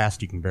so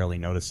fast you can barely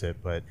notice it.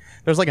 But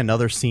there's like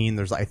another scene.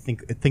 There's I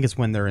think it's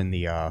when they're in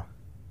the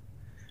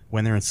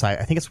when they're inside.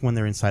 I think it's when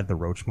they're inside the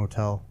Roach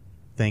Motel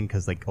thing,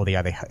 because like they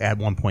at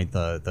one point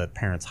the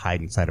parents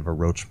hide inside of a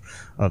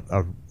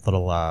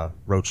little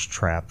roach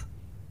trap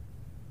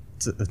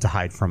to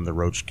hide from the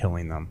roach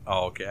killing them.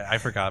 Oh okay. I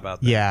forgot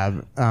about that.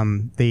 Yeah,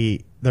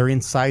 they're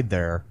inside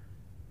there,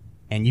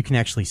 and you can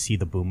actually see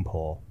the boom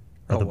pole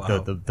or Oh, wow.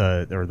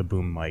 the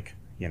boom mic.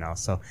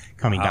 So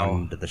coming Wow.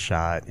 down into the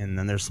shot, and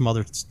then there's some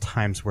other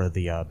times where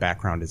the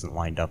background isn't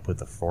lined up with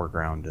the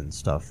foreground and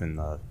stuff in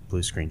the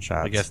blue screen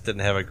shots. I guess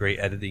didn't have a great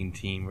editing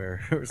team or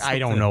I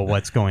don't know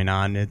what's going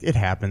on. It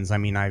happens. I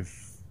mean, I've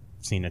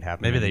seen it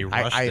happen. Maybe they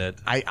I- rushed it.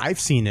 I've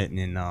seen it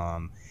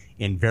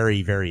in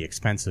very, very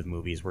expensive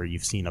movies where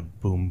you've seen a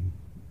boom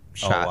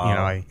shot.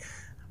 wow.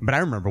 But I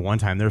remember one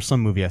time there was some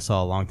movie I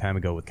saw a long time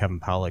ago with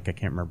Kevin Pollak. I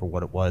can't remember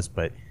what it was,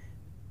 but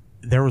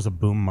there was a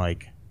boom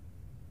mic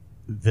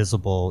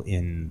visible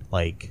in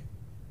like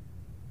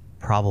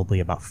probably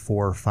about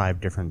 4 or 5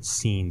 different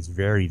scenes,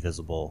 very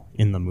visible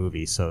in the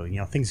movie. So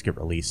things get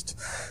released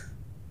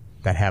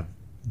that have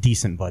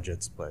decent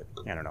budgets, but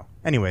I don't know.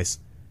 Anyways,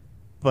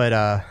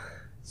 but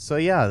so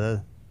yeah,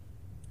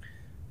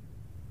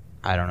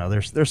 I don't know.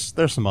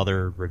 There's some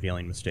other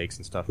revealing mistakes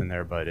and stuff in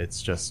there, but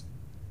it's just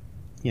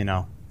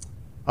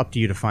up to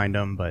you to find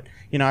them. But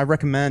I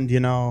recommend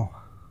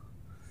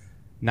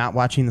not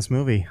watching this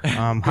movie.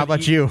 How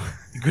about you?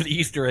 Good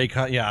Easter egg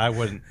hunt. Yeah, I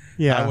wouldn't.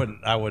 Yeah.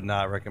 I would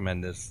not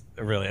recommend this.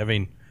 Really. I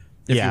mean,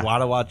 if Yeah. you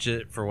want to watch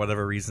it for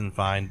whatever reason,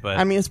 fine. But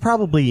I mean, it's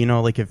probably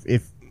like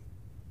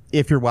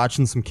if you're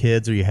watching some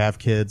kids or you have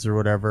kids or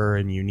whatever,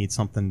 and you need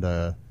something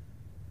to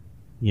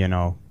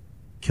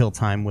kill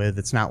time with,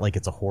 it's not like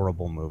it's a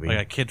horrible movie. like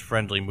a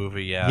kid-friendly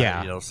movie, yeah.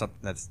 Yeah. Something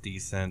that's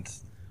decent.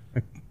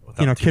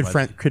 without too kid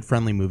much-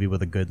 friendly movie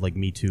with a good like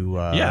Me Too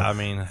Yeah, I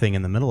mean, thing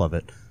in the middle of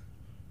it.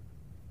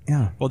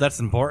 Yeah. well, that's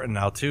important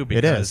now too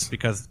because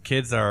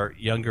kids are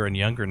younger and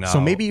younger now. So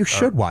maybe you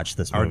should watch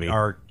this movie.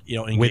 Are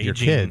engaging with your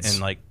kids.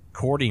 in like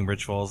courting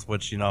rituals,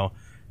 which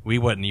we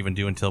wouldn't even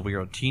do until we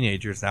were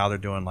teenagers. Now they're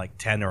doing like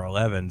 10 or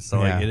 11.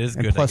 So Yeah. like, it is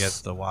And good, plus- I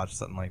guess, to watch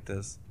something like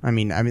this. I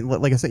mean,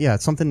 like I said, yeah,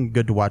 it's something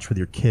good to watch with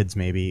your kids,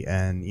 maybe,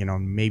 and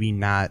maybe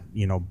not,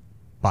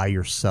 by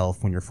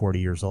yourself when you're 40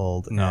 years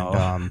old. No.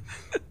 And,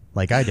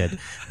 like I did,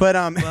 but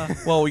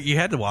Well, you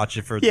had to watch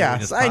it for Yeah,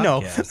 doing this I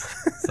know.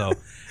 podcast. So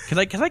can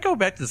I go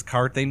back to this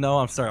car thing though?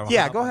 I'm sorry. I'm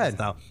Yeah, hung up go on this ahead.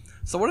 Now.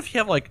 So what if you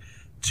have like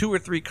 2 or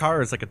 3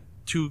 cars, like a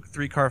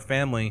 2-3 car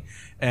family,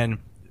 and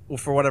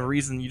for whatever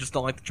reason you just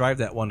don't like to drive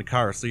that one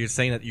car? So you're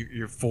saying that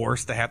you're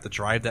forced to have to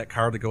drive that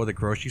car to go to the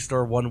grocery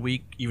store one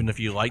week, even if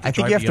you like to I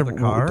think drive you have the to.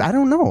 other car? I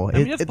don't know. I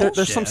mean, that's there's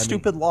bullshit. some I mean-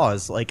 stupid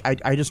laws. Like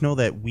I just know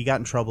that we got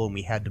in trouble and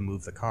we had to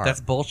move the car. That's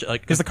bullshit.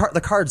 Like because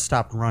the car had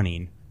stopped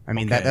running. I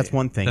mean, okay, that's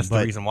one thing. That's but,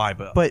 the reason why.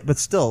 But But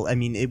still, I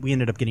mean, we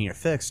ended up getting it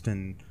fixed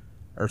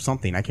or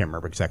something. I can't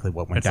remember exactly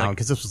what went It's down like-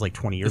 because this was like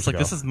 20 years it's like ago.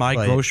 this is my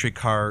But- grocery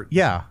car.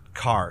 Yeah.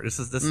 Car. This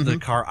is the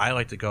car I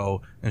like to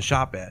go and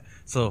shop at.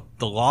 So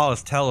the law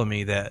is telling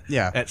me that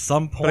Yeah. at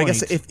some point. But I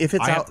guess if it's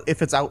I have out to-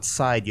 if it's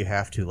outside, you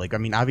have to. Like, I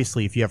mean,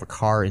 obviously, if you have a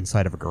car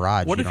inside of a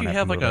garage, what if don't you have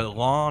have to like a move it.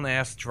 long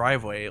ass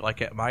driveway,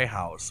 like at my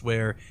house,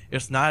 where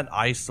it's not an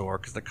eyesore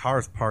because the car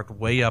is parked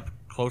way up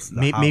close to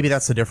the house? Maybe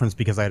that's the difference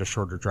because I had a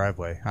shorter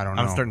driveway. I don't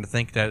know. I'm starting to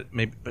think that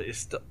maybe, but it's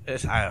still,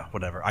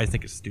 whatever. I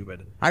think it's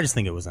stupid. I just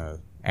think it was an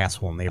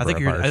asshole neighbor I think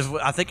of you're. ours.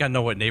 I think I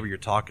know what neighbor you're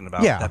talking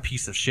about. Yeah. That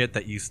piece of shit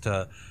that used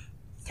to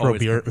throw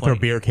always beer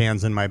complain.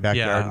 cans in my backyard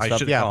Yeah, and I stuff.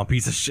 should Yeah, call him a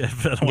piece of shit.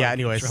 But I don't yeah. wanna get in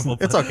Anyways, trouble,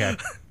 it's but- okay.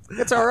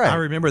 It's all I right.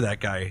 remember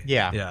that guy.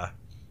 Yeah. Yeah.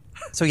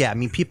 So yeah, I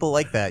mean, people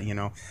like that.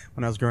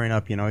 When I was growing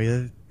up,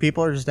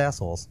 people are just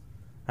assholes.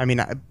 I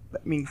mean,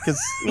 because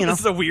This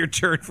is a weird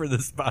turn for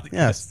this podcast.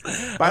 yes.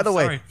 By I'm the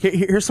way, sorry.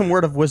 here's some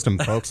word of wisdom,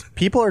 folks.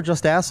 People are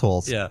just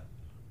assholes. Yeah.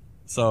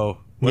 So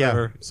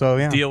whatever. Yeah. So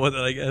yeah. Deal with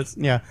it, I guess.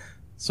 Yeah.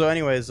 So,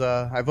 anyways,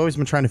 I've always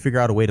been trying to figure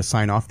out a way to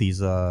sign off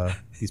these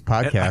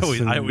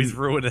podcasts. I always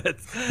ruin it.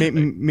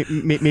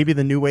 Maybe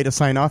the new way to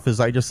sign off is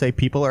I just say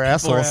people are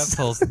People are assholes.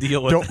 assholes.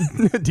 Deal with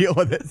it. Don't deal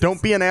with it.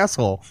 Don't be an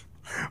asshole.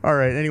 All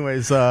right.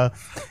 Anyways,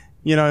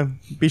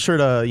 be sure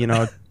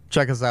to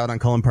check us out on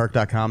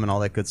cullenpark.com and all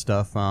that good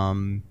stuff.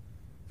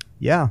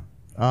 Yeah.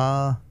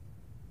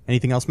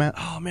 Anything else, Matt?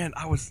 Oh man,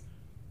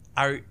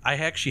 I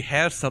actually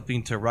have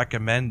something to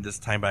recommend this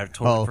time, but I've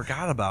totally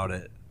forgot about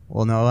it.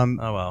 Well, no.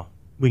 Oh well.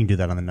 We can do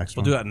that on the next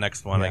We'll one. do that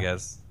next one, I Yeah.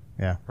 guess.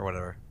 Yeah. Or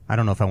whatever. I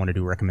don't know if I want to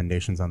do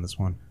recommendations on this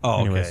one. Oh,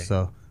 Anyways, okay. So.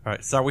 All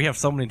right. So we have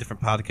so many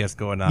different podcasts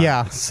going on.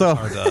 Yeah. So.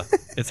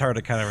 It's hard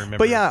to kind of remember.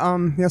 But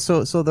yeah,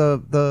 so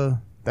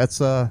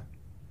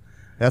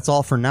that's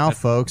all for now,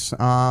 folks.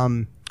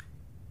 Go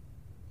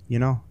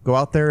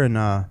out there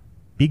and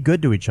be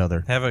good to each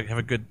other. have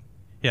a good,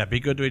 be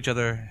good to each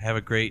other. Have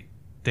a great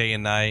day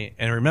and night.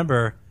 And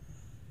remember,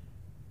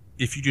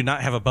 if you do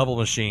not have a bubble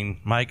machine,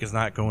 Mike is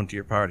not going to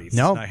your parties.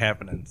 No. It's not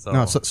happening. So,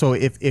 No, so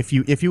if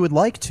you would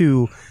like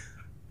to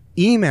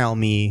email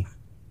me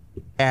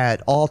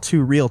at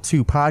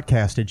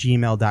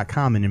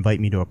all2real2podcast@gmail.com and invite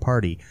me to a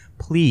party,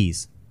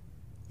 please,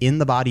 in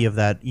the body of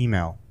that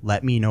email,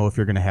 let me know if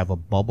you're going to have a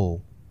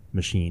bubble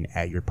machine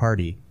at your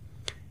party,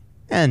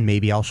 and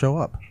maybe I'll show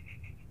up.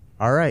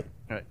 All right.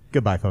 All right.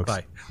 Goodbye, folks.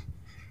 Bye.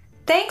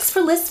 Thanks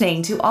for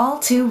listening to All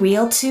Too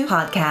Real 2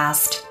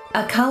 podcast,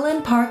 a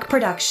Cullen Park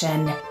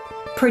production.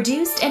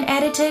 Produced and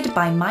edited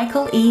by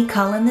Michael E.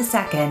 Cullen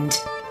II.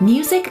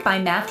 Music by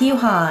Matthew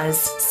Hawes.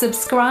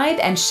 Subscribe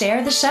and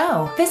share the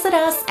show. Visit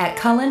us at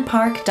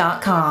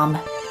cullenpark.com.